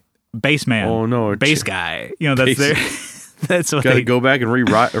 so they're like bass man. Oh no, or bass guy. That's their. That's what got to go back and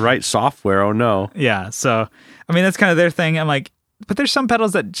rewrite software. Oh no. Yeah, so I mean that's kind of their thing. I'm like, but there's some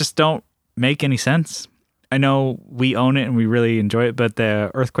pedals that just don't make any sense. I know we own it and we really enjoy it, but the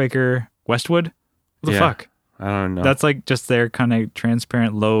Earthquaker Westwood, what the fuck? I don't know. That's like just their kind of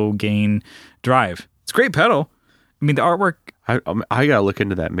transparent low gain drive. It's a great pedal. I mean the artwork. I gotta look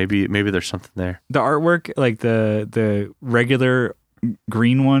into that. Maybe there's something there. The artwork, like the regular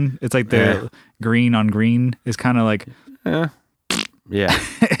green one, it's like the green on green is kind of like. Yeah.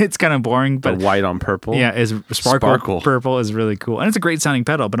 It's kind of boring, but the white on purple. Yeah, is sparkle purple is really cool, and it's a great sounding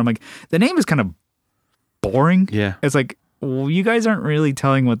pedal. But I'm like, the name is kind of boring. Yeah, it's like, well, you guys aren't really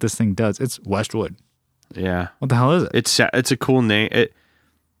telling what this thing does. It's Westwood. Yeah, what the hell is it? It's a cool name. It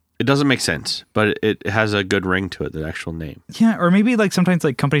doesn't make sense, but it has a good ring to it. The actual name. Yeah, or maybe like sometimes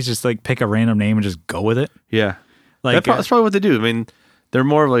like companies just like pick a random name and just go with it. Yeah, like that's probably what they do. I mean, they're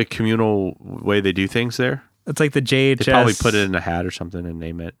more like communal way they do things there. It's like the JHS. They probably put it in a hat or something and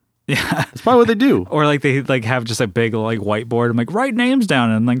name it. Yeah, that's probably what they do. Or like they like have just a big like whiteboard and like write names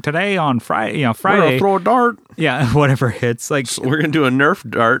down and like today on Friday, we're gonna throw a dart. Yeah, whatever hits. Like so we're gonna do a Nerf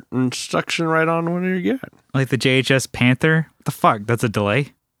dart and suction right on what you get. Like the JHS Panther. What the fuck? That's a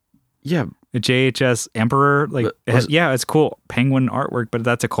delay. Yeah, the JHS Emperor. Like it's cool penguin artwork, but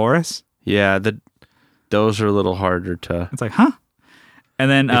that's a chorus. Yeah, those are a little harder to. It's like, huh? And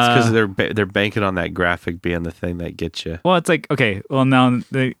then it's because they're banking on that graphic being the thing that gets you. Well, it's like, okay, well now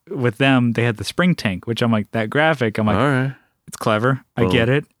with them they had the spring tank, which I'm like, that graphic. I'm like, all right, it's clever. Boom. I get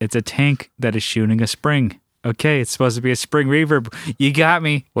it. It's a tank that is shooting a spring. Okay, it's supposed to be a spring reverb. You got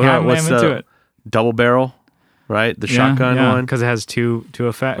me. What's into it? Double barrel, right? The shotgun one, because it has two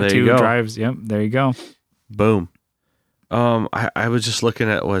drives. Yep, there you go. Boom. I was just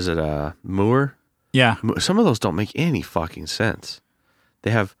looking at, was it Moore? Yeah. Some of those don't make any fucking sense. They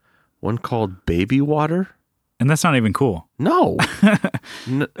have one called Baby Water. And that's not even cool. No.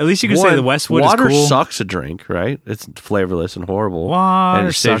 At least you can say the Westwood water is cool. sucks to drink, right? It's flavorless and horrible. Water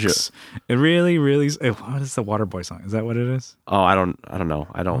and sucks. It really, really... What is the Waterboy song? Is that what it is? Oh, I don't know.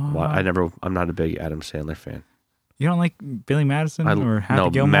 I'm not a big Adam Sandler fan. You don't like Billy Madison or Happy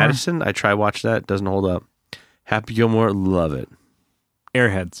Gilmore? No, Madison, I try watch that. Doesn't hold up. Happy Gilmore, love it.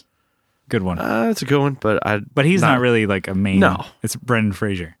 Airheads. Good one. That's a good one, but he's not really like a main. No, it's Brendan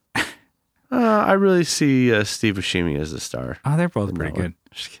Fraser. I really see Steve Buscemi as the star. Oh, they're both pretty good.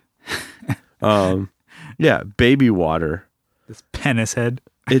 Yeah, Baby Water. This penis head.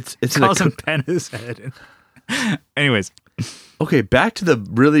 It's calls him penis head. Anyways, okay, back to the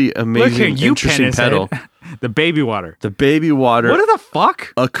really amazing, interesting pedal. The Baby Water. The Baby Water. What the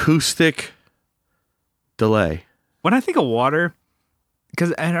fuck? Acoustic delay. When I think of water.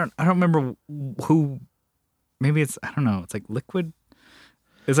 Because I don't remember who. Maybe it's, I don't know. It's like liquid.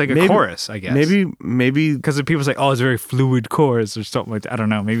 It's like a chorus, I guess. Maybe because people say, "Oh, it's a very fluid chorus" or something like that. I don't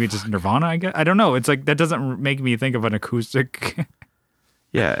know. Maybe just Nirvana. I guess I don't know. It's like that doesn't make me think of an acoustic.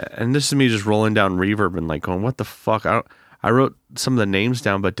 Yeah, and this is me just rolling down reverb and like going, "What the fuck?" I wrote some of the names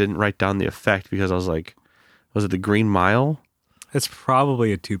down, but didn't write down the effect because I was like, "Was it the Green Mile?" It's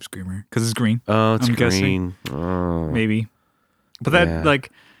probably a Tube Screamer because it's green. Oh, it's green. Oh. Maybe. But that,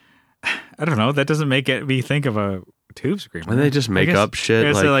 like, I don't know. That doesn't make me think of a Tube Screamer. And they just make up shit. I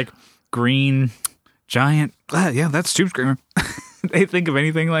guess they're like green giant. Yeah, that's Tube Screamer. They think of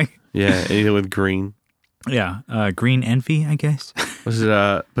anything like. Yeah, anything with green. Yeah, Green Envy, I guess. Was it?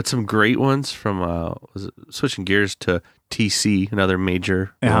 But some great ones from. Was it switching gears to TC, another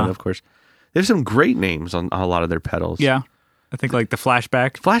major one, of course. They have some great names on a lot of their pedals. Yeah, I think like the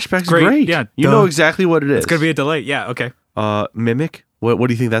Flashback. Flashback's great. Yeah, you know exactly what it is. It's gonna be a delay. Yeah, okay. Mimic. What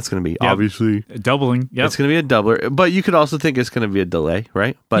do you think that's going to be? Yep. Obviously, doubling. Yeah, it's going to be a doubler, but you could also think it's going to be a delay,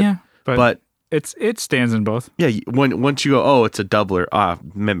 right? But but it stands in both. Yeah, once you go, oh, it's a doubler.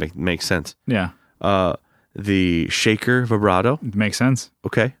 Mimic makes sense. Yeah. The shaker vibrato makes sense.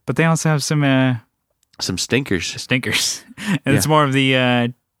 Okay, but they also have some stinkers. And it's more of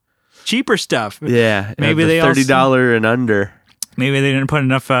the cheaper stuff. Yeah, maybe they $30 and under. Maybe they didn't put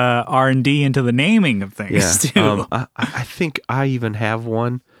enough R&D into the naming of things, too. I think I even have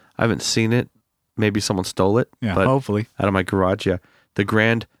one. I haven't seen it. Maybe someone stole it. Yeah, hopefully. Out of my garage, yeah. The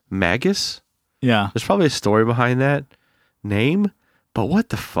Grand Magus? Yeah. There's probably a story behind that name, but what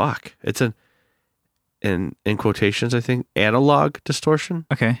the fuck? It's in quotations, I think, analog distortion.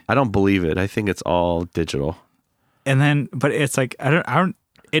 Okay. I don't believe it. I think it's all digital. And then, but it's like, that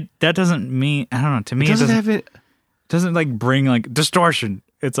doesn't mean, I don't know. To me, it doesn't like bring like distortion.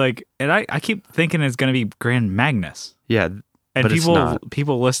 It's like, and I keep thinking it's going to be Grand Magnus. Yeah. And but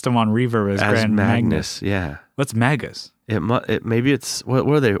people list them on Reverb as Grand Magnus. Yeah. What's Magus? Maybe it's, where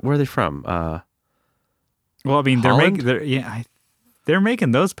are they from? Well, I mean, Holland? they're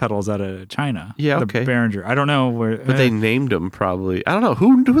making those pedals out of China. Yeah, the okay. Behringer. I don't know where. But they named them probably. I don't know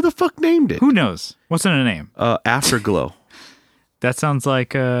who the fuck named it. Who knows? What's in a name? Afterglow. That sounds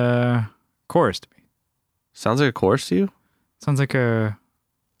like a chorus to me. Sounds like a chorus to you? Sounds like or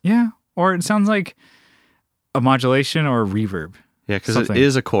it sounds like a modulation or a reverb. Yeah, because it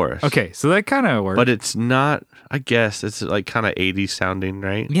is a chorus. Okay, so that kind of works. But it's not. I guess it's like kind of 80s sounding,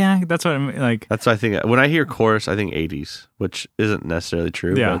 right? Yeah, that's what I'm like. That's what I think. When I hear chorus, I think 80s, which isn't necessarily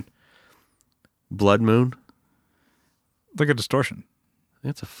true. Yeah. But Blood Moon. Like a distortion.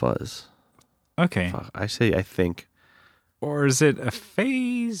 It's a fuzz. Okay. Fuck, I think. Or is it a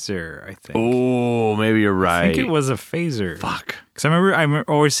phaser? I think. Oh, maybe you're right. I think it was a phaser. Fuck. Because I remember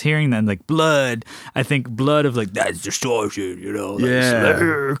always hearing that, like, blood. I think blood of, like, that's distortion, you know?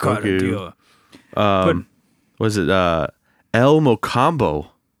 Yeah. Kind of deal. Was it El Mocambo?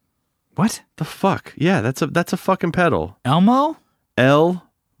 What? The fuck? Yeah, that's a fucking pedal. Elmo? El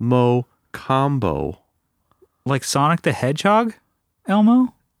Mocambo. Like Sonic the Hedgehog?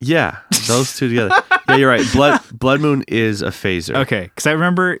 Elmo? Yeah, those two together. Yeah, you're right. Blood Moon is a phaser. Okay, because I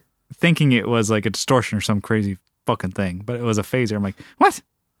remember thinking it was like a distortion or some crazy fucking thing, but it was a phaser. I'm like, what?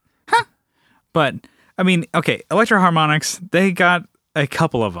 Huh? But, I mean, okay, Electro Harmonics, they got a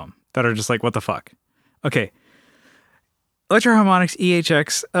couple of them that are just like, what the fuck? Okay. Electro Harmonics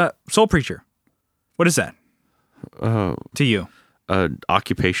EHX, Soul Preacher. What is that? To you?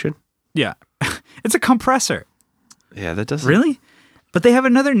 Occupation? Yeah. It's a compressor. Yeah, that doesn't... Really? But they have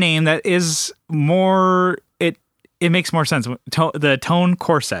another name that is more... It makes more sense. The Tone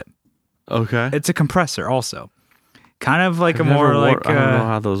Corset. Okay. It's a compressor also. Kind of like I don't know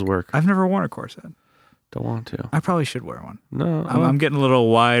how those work. I've never worn a corset. Don't want to. I probably should wear one. No. I'm getting a little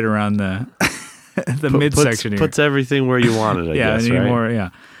wide around the midsection here. Puts everything where you want it, I guess, right? More, yeah.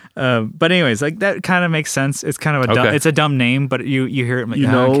 But anyways, like that kind of makes sense. It's kind of it's a dumb name, but you hear it, like,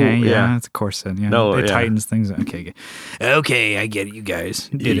 it's a corset. Yeah, it tightens things. Okay, I get it. You guys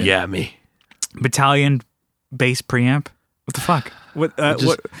did it. Yeah, me. Battalion bass preamp. What the fuck? What?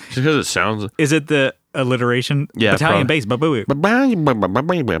 Just because it sounds. Is it the alliteration? Yeah, Battalion bass. It's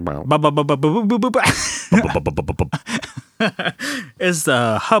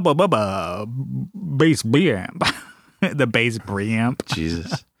the hubba bubba bass preamp. The bass preamp.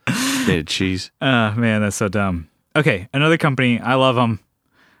 Jesus. Made of cheese. Man, that's so dumb. Okay, another company. I love them,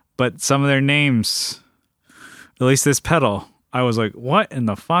 but some of their names, at least this pedal, I was like, what in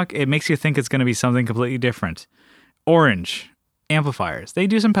the fuck? It makes you think it's going to be something completely different. Orange amplifiers. They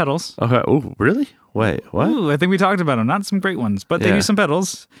do some pedals. Okay. Oh, really? Wait, what? Ooh, I think we talked about them. Not some great ones, but they do some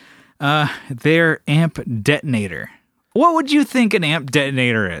pedals. Their amp detonator. What would you think an amp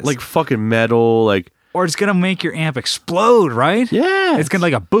detonator is? Like fucking metal, like... Or it's going to make your amp explode, right? Yeah. It's going to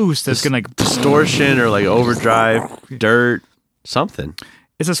like a boost. It's going to like... Distortion or like overdrive, dirt, something.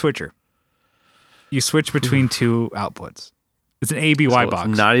 It's a switcher. You switch between two outputs. It's an ABY box.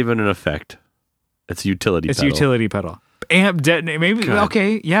 It's not even an effect. It's a utility pedal. It's a utility pedal. Amp detonator. Maybe, God.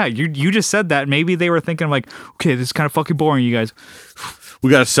 Okay, yeah, you just said that. Maybe they were thinking like, okay, this is kind of fucking boring, you guys. We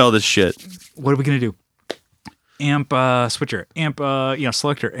got to sell this shit. What are we going to do? Amp switcher, amp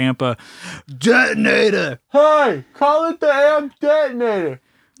selector, amp detonator. Hey, call it the amp detonator.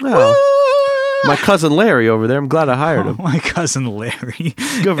 Oh, my cousin Larry over there. I'm glad I hired him. My cousin Larry.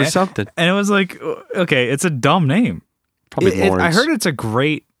 Go for something. And it was like, okay, it's a dumb name. Probably Lawrence. I heard it's a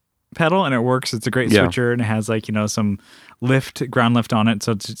great pedal and it works. It's a great switcher and it has like some ground lift on it,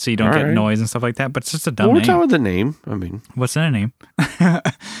 so you don't get noise and stuff like that. But it's just a dumb name. What's wrong with the name? I mean, what's in a name?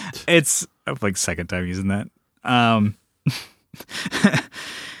 It's like second time using that.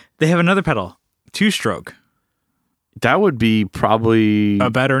 They have another pedal, 2-stroke. That would be probably a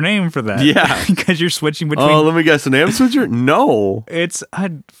better name for that. Yeah, because you're switching between. Oh, let me guess, an amp switcher? No, it's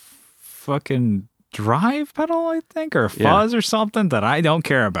a fucking drive pedal, I think, or a fuzz or something that I don't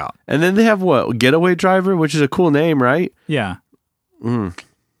care about. And then they have what? Getaway Driver, which is a cool name, right? Yeah. And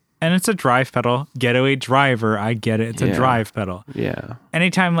it's a drive pedal. Getaway Driver, I get it. It's a drive pedal. Yeah.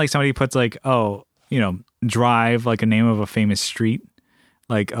 Anytime like somebody puts like, drive, like a name of a famous street,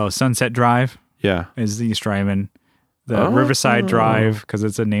 like Sunset Drive. Yeah. Is the East Driving. The Riverside Drive, because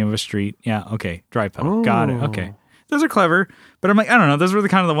it's a name of a street. Yeah, okay. Drive pedal. Got it. Okay. Those are clever. But I'm like, I don't know. Those were the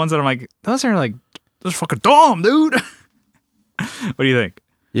kind of the ones that I'm like, those are fucking dumb, dude. What do you think?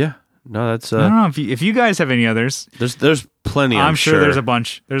 Yeah. No, that's. I don't know if you guys have any others. There's plenty. I'm sure there's a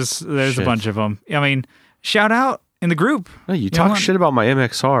bunch. There's a bunch of them. I mean, shout out in the group. No, you talk shit about my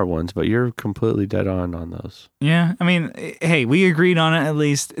MXR ones, but you're completely dead on those. Yeah, I mean, hey, we agreed on it at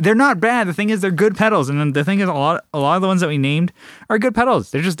least. They're not bad. The thing is, they're good pedals, and then the thing is, a lot of the ones that we named are good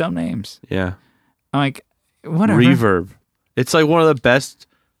pedals. They're just dumb names. Yeah. I'm like, whatever. Reverb. It's like one of the best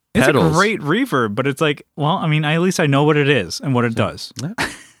pedals. It's a great reverb, but it's like, well, I mean, at least I know what it is and what it does.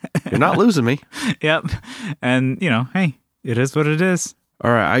 You're not losing me. Yep. And, hey, it is what it is.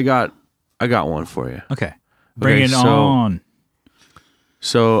 All right, I got one for you. Okay. Bring it on.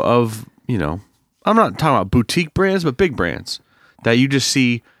 So I'm not talking about boutique brands, but big brands that you just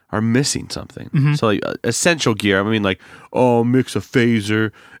see are missing something. Mm-hmm. So like essential gear. I mean, like, mix a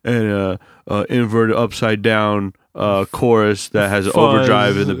phaser and a inverted upside down chorus that has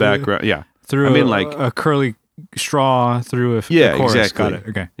overdrive in the background. Yeah, like a curly straw through a chorus. Exactly. Got it.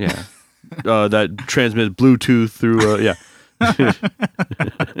 Okay. Yeah, that transmits Bluetooth through. Yeah. What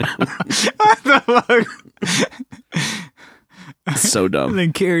the fuck? So dumb. And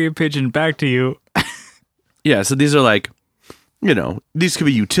then carry a pigeon back to you. Yeah, so these are like, these could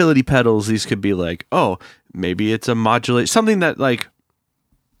be utility pedals. These could be like, maybe it's a modulate, something that like,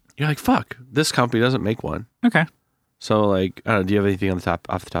 you're like, fuck, this company doesn't make one. Okay. So like, I don't know, do you have anything off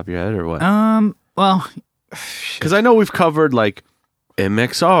the top of your head or what? Well, because I know we've covered like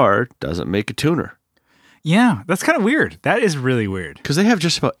MXR doesn't make a tuner. Yeah, that's kind of weird. That is really weird. Because they have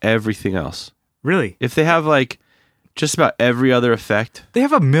just about everything else. Really? If they have like just about every other effect. They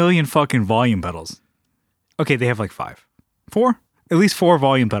have a million fucking volume pedals. Okay, they have like 5. 4? At least 4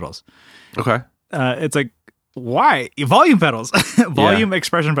 volume pedals. Okay. It's like, why? Volume pedals. Volume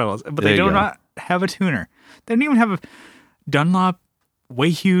expression pedals. But they do not have a tuner. They don't even have a Dunlop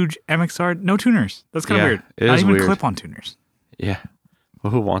way huge MXR. No tuners. That's kind of weird. Not even weird. Clip-on tuners. Yeah.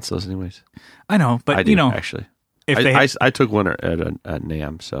 Well, who wants those anyways? I know, but I do, actually. If I took one at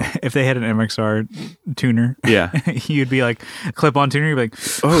NAMM, so if they had an MXR tuner, you'd be like clip-on tuner. You'd be like,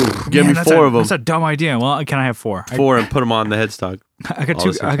 give me 4 of them. That's a dumb idea. Well, can I have 4? 4 and put them on the headstock. I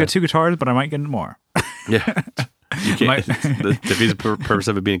got 2 guitars, but I might get more. Yeah, you can't. The defeats the purpose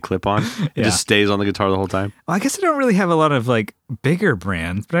of it being clip-on. It just stays on the guitar the whole time. Well, I guess I don't really have a lot of like bigger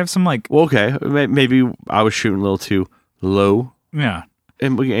brands, but I have some like. Well, okay, maybe I was shooting a little too low. Yeah.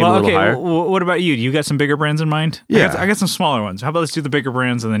 And we can aim a little higher. What about you? You got some bigger brands in mind? Yeah. I got some smaller ones. How about let's do the bigger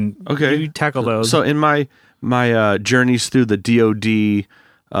brands and then you tackle those. So in my journeys through the DoD,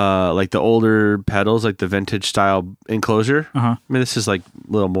 like the older pedals, like the vintage style enclosure. I mean, this is like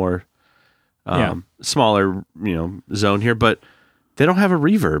a little more smaller, zone here, but they don't have a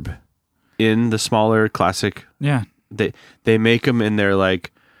reverb in the smaller classic. Yeah. They make them in their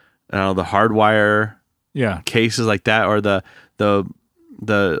like, I don't know, the hardwire cases like that, or the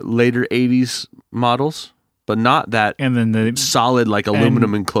later 80s models, but not that and then the solid like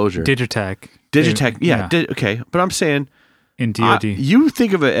aluminum enclosure. Digitech. Okay. But I'm saying in DoD. You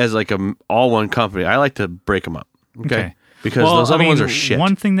think of it as like a all one company. I like to break them up. Okay. Because those other ones are shit.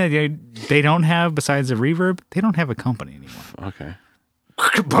 One thing that they don't have besides the reverb, they don't have a company anymore. Okay.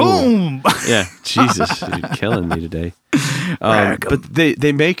 Boom! Yeah, Jesus, you're killing me today. But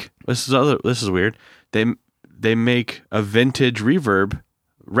they make this is weird. They make a vintage reverb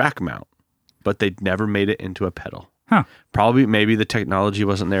rack mount, but they never made it into a pedal. Huh. Maybe the technology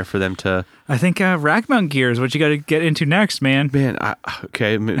wasn't there for them to. I think rack mount gear is what you got to get into next, man. Man,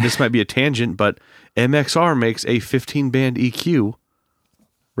 this might be a tangent, but MXR makes a 15-band EQ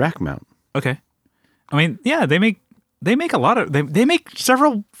rack mount. Okay. I mean, yeah, they make a lot of they make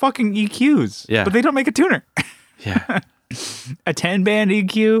several fucking EQs. Yeah. But they don't make a tuner. Yeah. A 10-band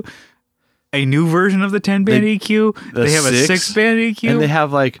EQ. A new version of the 10-band EQ. They have a 6-band EQ. And they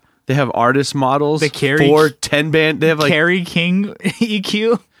have artist models. They carry 10-band. They have like Kerry King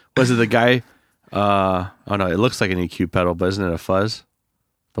EQ. Was it the guy? Oh no, it looks like an EQ pedal, but isn't it a fuzz?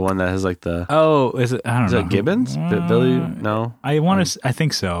 The one that has like the. Oh, is it? I don't know. Is it Gibbons? Billy? No. I want to. I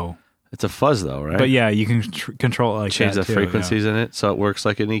think so. It's a fuzz though, right? But yeah, you can control it like change that the frequencies in it, so it works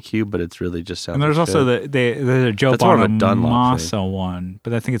like an EQ, but it's really just sounds. And there's also the Joe That's more of a Dunlop Bonamassa one,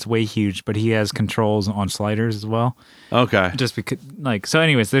 but I think it's way huge. But he has controls on sliders as well. Okay. Just because, so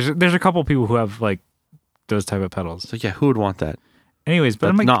anyways, there's a couple people who have like those type of pedals. So yeah, who would want that? Anyways, but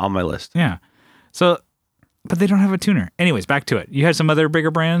that's I'm like, not on my list. Yeah. So, but they don't have a tuner. Anyways, back to it. You had some other bigger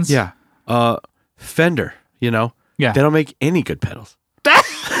brands. Yeah. Fender. Yeah. They don't make any good pedals. I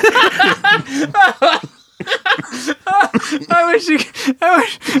wish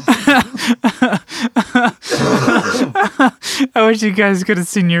you guys could have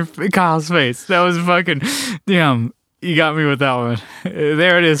seen Kyle's face. That was fucking damn. You got me with that one.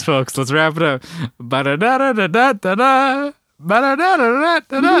 There it is, folks. Let's wrap it up. Ba-da-da-da-da-da-da.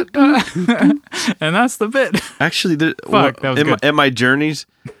 Ba-da-da-da-da-da-da. And that's the bit. Actually, that was good. in my journeys,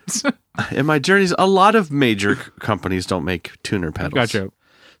 a lot of major companies don't make tuner pedals. Gotcha.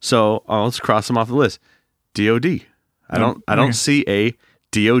 So let's cross them off the list. DoD. I don't see a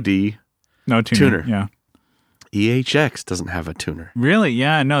DoD tuner. Yeah. EHX doesn't have a tuner. Really?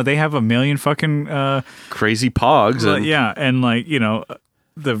 Yeah. No, they have a million fucking crazy pogs. And yeah, and like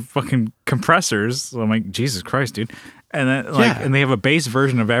the fucking compressors. So I'm like, Jesus Christ, dude. And then and they have a bass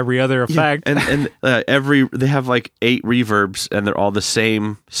version of every other effect. Yeah. And they have like 8 reverbs and they're all the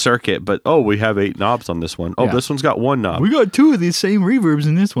same circuit, but we have 8 knobs on this one. This one's got 1 knob. We got 2 of these same reverbs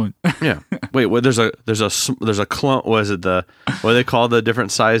in this one. Yeah. Wait, there's a clone. What is it? What do they call the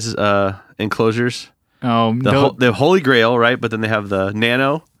different size enclosures? Oh, the Holy Grail, right? But then they have the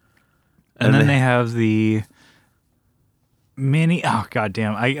Nano, and then they have the Mini. Oh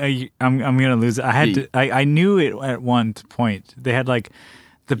goddamn! I'm gonna lose it. I knew it at one point. They had like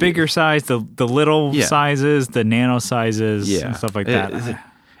the bigger size, the little sizes, the nano sizes, and stuff like that.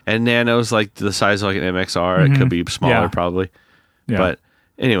 And Nano's like the size of like an MXR. Mm-hmm. It could be smaller, probably. Yeah. But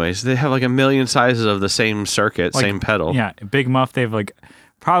anyways, they have like a million sizes of the same circuit, same pedal. Yeah, Big Muff. They've like.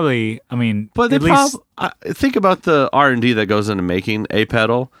 Probably, I mean, but at least think about the R&D that goes into making a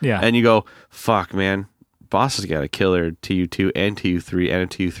pedal. Yeah, and you go, "Fuck, man, Boss has got a killer TU2 and TU3 and a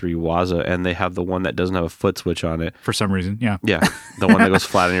TU3 Waza, and they have the one that doesn't have a foot switch on it for some reason." Yeah, the one that goes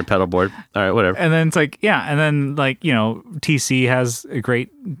flat on your pedal board. All right, whatever. And then it's like, and then like TC has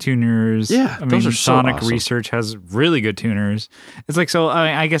great tuners. Yeah, I mean, Sonic awesome. Research has really good tuners. It's like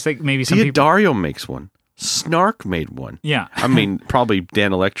I guess like maybe some people. Dario makes one. Snark made one. Yeah. I mean, probably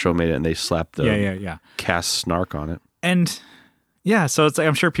Dan Electro made it and they slapped the cast Snark on it. And so it's like,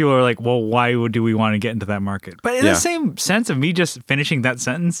 I'm sure people are like, well, why do we want to get into that market? But in the same sense of me just finishing that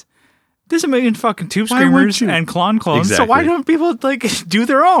sentence, there's a million fucking Tube Screamers and Klon clones. Exactly. So why don't people like do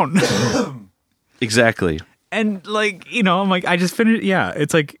their own? Exactly. And like, I'm like, I just finished. Yeah.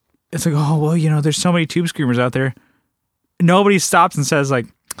 It's like, oh, well, there's so many Tube Screamers out there. Nobody stops and says like,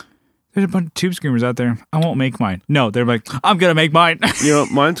 there's a bunch of Tube Screamers out there. I won't make mine. No, they're like, I'm going to make mine.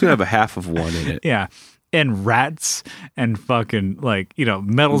 Mine's going to have a half of one in it. Yeah. And rats and fucking like,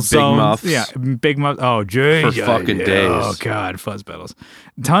 metal zones. Muffs. Yeah. Big muffs. Oh, geez. For fucking days. Oh, God. Fuzz pedals.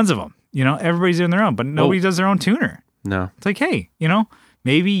 Tons of them. Everybody's doing their own, but nobody does their own tuner. No. It's like, hey,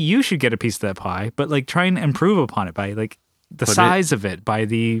 maybe you should get a piece of that pie, but like try and improve upon it by like the size of it, by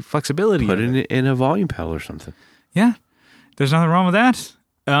the flexibility. Put it in a volume pedal or something. Yeah. There's nothing wrong with that.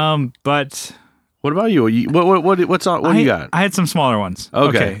 But what about you? What's on? What do you got? I had some smaller ones.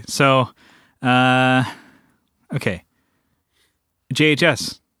 Okay. So,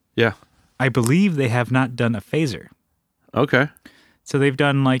 JHS. Yeah. I believe they have not done a phaser. Okay. So they've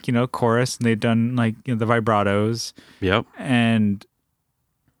done like, chorus and they've done like, the vibratos. Yep. And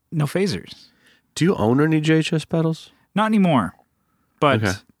no phasers. Do you own any JHS pedals? Not anymore.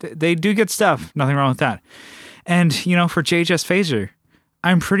 But they do good stuff. Nothing wrong with that. And, for JHS phaser,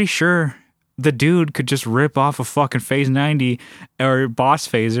 I'm pretty sure the dude could just rip off a fucking Phase 90 or Boss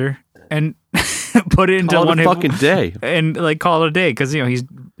phaser and put it into one fucking day and like call it a day because he's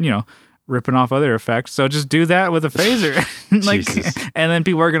ripping off other effects. So just do that with a phaser, and then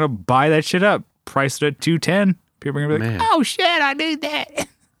people are gonna buy that shit up, price it at $210. People are gonna be like, "Oh shit, I need that."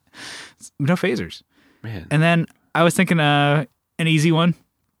 No phasers, man. And then I was thinking, an easy one,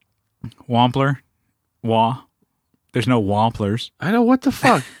 Wampler, Wah. There's no Wamplers. I know, what the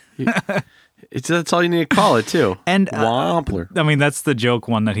fuck. That's all you need to call it too. And Wampler. I mean, that's the joke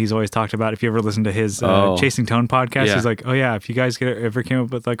one that he's always talked about. If you ever listen to his Chasing Tone podcast, he's like, "Oh yeah, if you guys ever came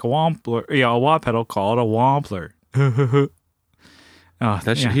up with like a Wampler, a wah pedal, call it a Wampler."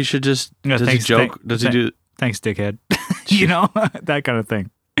 He should just does he joke? Does he do? Thanks, dickhead. That kind of thing.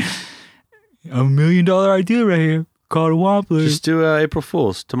 $1 million idea right here. Call it a Wampler. Just do April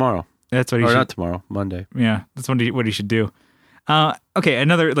Fool's tomorrow. That's what he should. Or not tomorrow, Monday. Yeah, that's what he should do. Okay,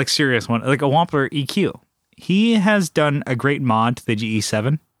 another like serious one, like a Wampler EQ. He has done a great mod to the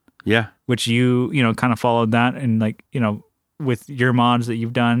GE7. Yeah. Which you kind of followed that and like, with your mods that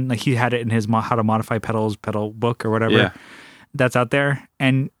you've done, like he had it in his How to Modify Pedals pedal book or whatever that's out there.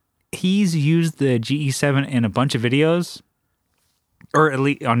 And he's used the GE7 in a bunch of videos. Or at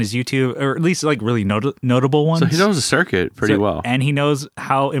least on his YouTube, or at least like really notable ones. So he knows the circuit pretty well. And he knows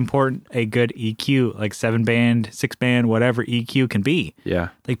how important a good EQ, like 7-band, 6-band, whatever EQ can be. Yeah.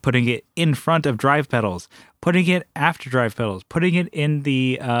 Like putting it in front of drive pedals, putting it after drive pedals, putting it in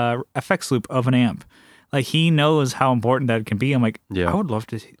the effects loop of an amp. Like, he knows how important that can be. I'm like, Yeah. I would love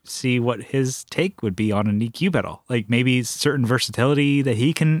to see what his take would be on an EQ pedal. Like, maybe certain versatility that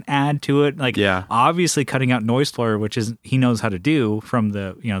he can add to it. Like, obviously cutting out noise floor, which is he knows how to do from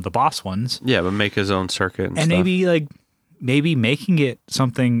the the Boss ones. Yeah, but make his own circuit and stuff. maybe making it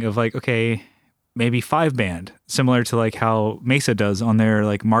something of like, okay, maybe 5-band, similar to like how Mesa does on their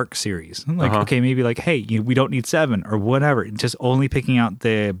like Mark series. Like, okay, maybe like, hey, we don't need 7 or whatever. Just only picking out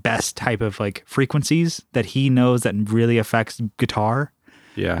the best type of like frequencies that he knows that really affects guitar.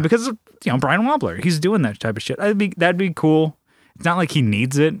 Yeah. Because Brian Wobbler, he's doing that type of shit. That'd be cool. It's not like he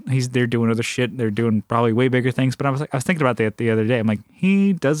needs it. They're doing other shit. They're doing probably way bigger things. But I was thinking about that the other day. I'm like,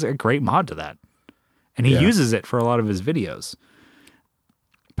 he does a great mod to that, and he uses it for a lot of his videos.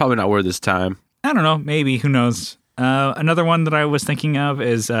 Probably not worth his time. I don't know. Maybe. Who knows? Another one that I was thinking of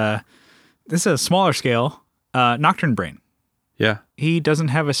is this is a smaller scale. Nocturne Brain. Yeah. He doesn't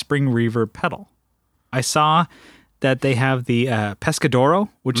have a spring reverb pedal. I saw that they have the Pescadoro,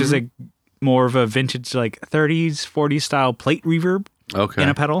 which is a more of a vintage like 30s, 40s style plate reverb in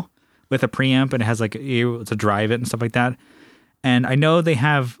a pedal with a preamp, and it has like to drive it and stuff like that. And I know they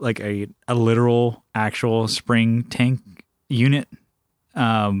have like a literal actual spring tank unit.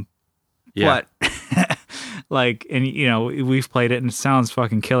 But like, and we've played it and it sounds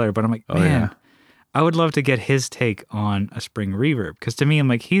fucking killer, but I'm like, I would love to get his take on a spring reverb. Cause to me, I'm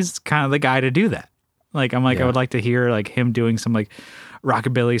like, he's kind of the guy to do that. Like, I'm like, I would like to hear like him doing some like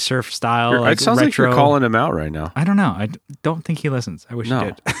rockabilly surf style. Like, it sounds retro. like you're calling him out right now. I don't know. I don't think he listens. I wish he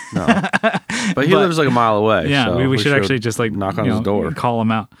did. No. But he lives like a mile away. Yeah. So we should actually just like knock on his door, call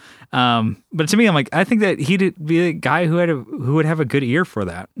him out. But to me, I'm like, I think that he'd be the guy who would have a good ear for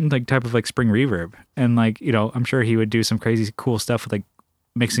that, like type of like spring reverb. And like, I'm sure he would do some crazy cool stuff with like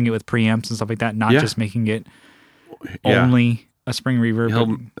mixing it with preamps and stuff like that, not just making it only a spring reverb.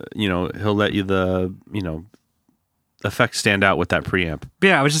 He'll let you the effects stand out with that preamp.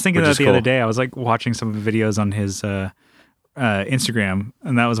 Yeah, I was just thinking that the other day. I was like watching some videos on his Instagram,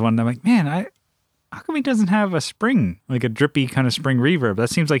 and that was one that I'm like, man, how come he doesn't have a spring, like a drippy kind of spring reverb? That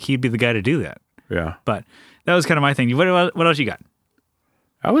seems like he'd be the guy to do that. Yeah. But that was kind of my thing. What else you got?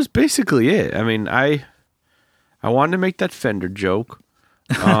 That was basically it. I mean, I wanted to make that Fender joke.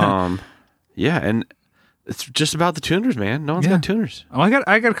 Yeah, and it's just about the tuners, man. No one's got tuners. Oh, I got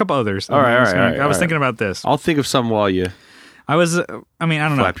a couple others. All right. I was thinking about this. I'll think of some while you. I don't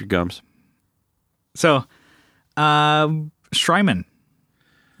know. Flap your gums. So, Strymon,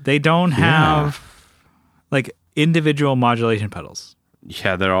 they don't have like individual modulation pedals.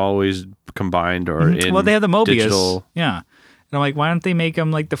 Yeah, they're always combined or in. Well, they have the Mobius. Digital. Yeah, and I'm like, why don't they make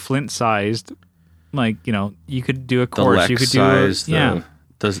them like the Flint sized? Like, you could do a chorus. Lex you could size, do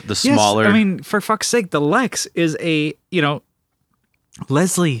the smaller. Yes, I mean, for fuck's sake, the Lex is a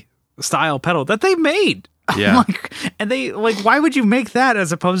Leslie style pedal that they made. Yeah. And they like, why would you make that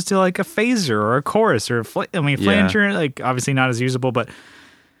as opposed to like a phaser or a chorus or flanger? Like, obviously not as usable, but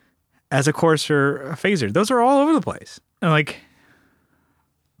as a chorus or a phaser, those are all over the place. And like,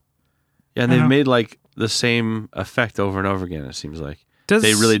 yeah, and they've made like the same effect over and over again. It seems like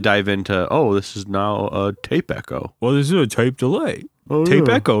they really dive into. Oh, this is now a tape echo. Well, this is a tape delay. Tape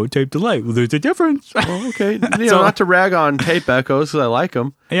echo, tape delay. Well, there's a difference. Oh, okay, not to rag on tape echoes because I like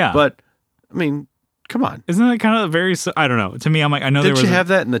them. Yeah, but I mean, come on. Isn't that kind of very? I don't know. To me, I'm like, I know. Did you have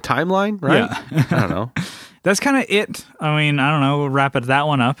that in the timeline? Right? Yeah. I don't know. That's kind of it. I mean, I don't know. We'll wrap that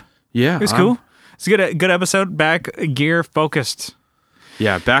one up. Yeah, it was cool. It's a good episode. Back gear focused.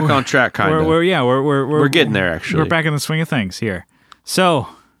 Yeah, back on track. Kind of. We're getting there. Actually, we're back in the swing of things here. So,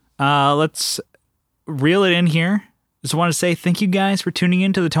 let's reel it in here. Just want to say thank you guys for tuning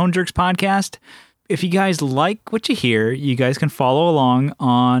in to the Tone Jerks podcast. If you guys like what you hear, you guys can follow along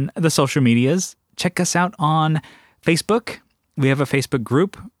on the social medias. Check us out on Facebook. We have a Facebook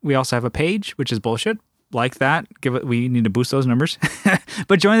group. We also have a page, which is bullshit. Like that. We need to boost those numbers.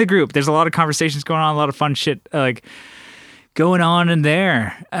 But join the group. There's a lot of conversations going on, a lot of fun shit like going on in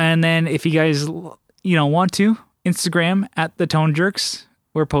there. And then if you guys want to, Instagram at the Tone Jerks.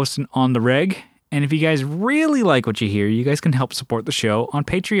 We're posting on the reg. And if you guys really like what you hear, you guys can help support the show on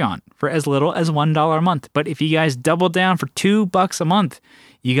Patreon for as little as $1 a month. But if you guys double down for $2 a month,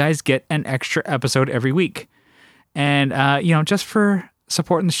 you guys get an extra episode every week. And, just for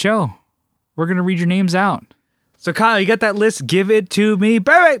supporting the show, we're going to read your names out. So, Kyle, you got that list? Give it to me,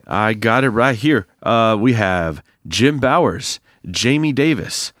 baby. I got it right here. We have Jim Bowers, Jamie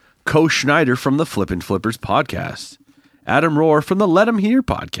Davis, Co Schneider from the Flippin' Flippers podcast, Adam Rohr from the Let 'Em Hear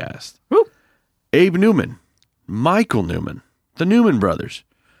podcast. Woo. Abe Newman, Michael Newman, the Newman brothers,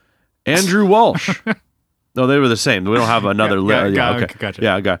 Andrew Walsh. No, they were the same. We don't have another. Gotcha.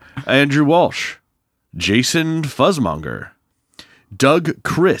 Yeah, I got Andrew Walsh, Jason Fuzzmonger, Doug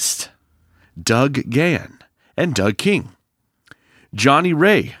Christ, Doug Gann, and Doug King. Johnny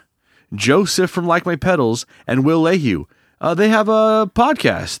Ray, Joseph from Like My Pedals, and Will Lehue. They have a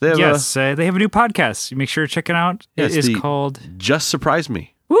podcast. They have a new podcast. You make sure to check it out. It is called Just Surprise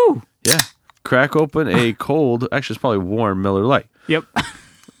Me. Woo! Yeah. Crack open a cold, actually it's probably warm Miller Lite. Yep.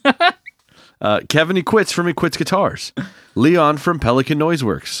 Kevin Equits from Equits Guitars. Leon from Pelican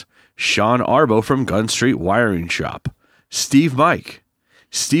Noiseworks. Sean Arbo from Gun Street Wiring Shop. Steve Mike.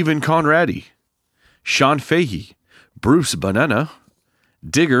 Stephen Conradi. Sean Fahey. Bruce Banana.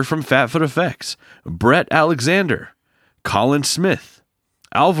 Digger from Fatfoot Effects. Brett Alexander. Colin Smith.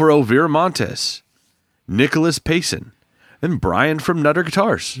 Alvaro Viramontes. Nicholas Payson. And Brian from Nutter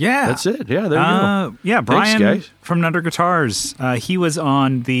Guitars. Yeah. That's it. Yeah, there you go. Yeah, Brian Thanks, guys. from Nutter Guitars. He was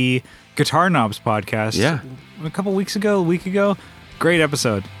on the Guitar Knobs podcast a couple weeks ago, a week ago. Great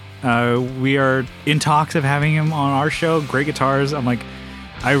episode. We are in talks of having him on our show. Great guitars.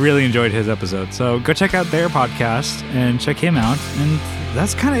 I really enjoyed his episode. So go check out their podcast and check him out. And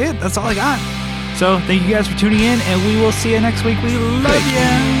that's kind of it. That's all I got. So thank you guys for tuning in, and we will see you next week. We love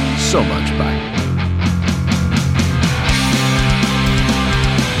you so much. Bye.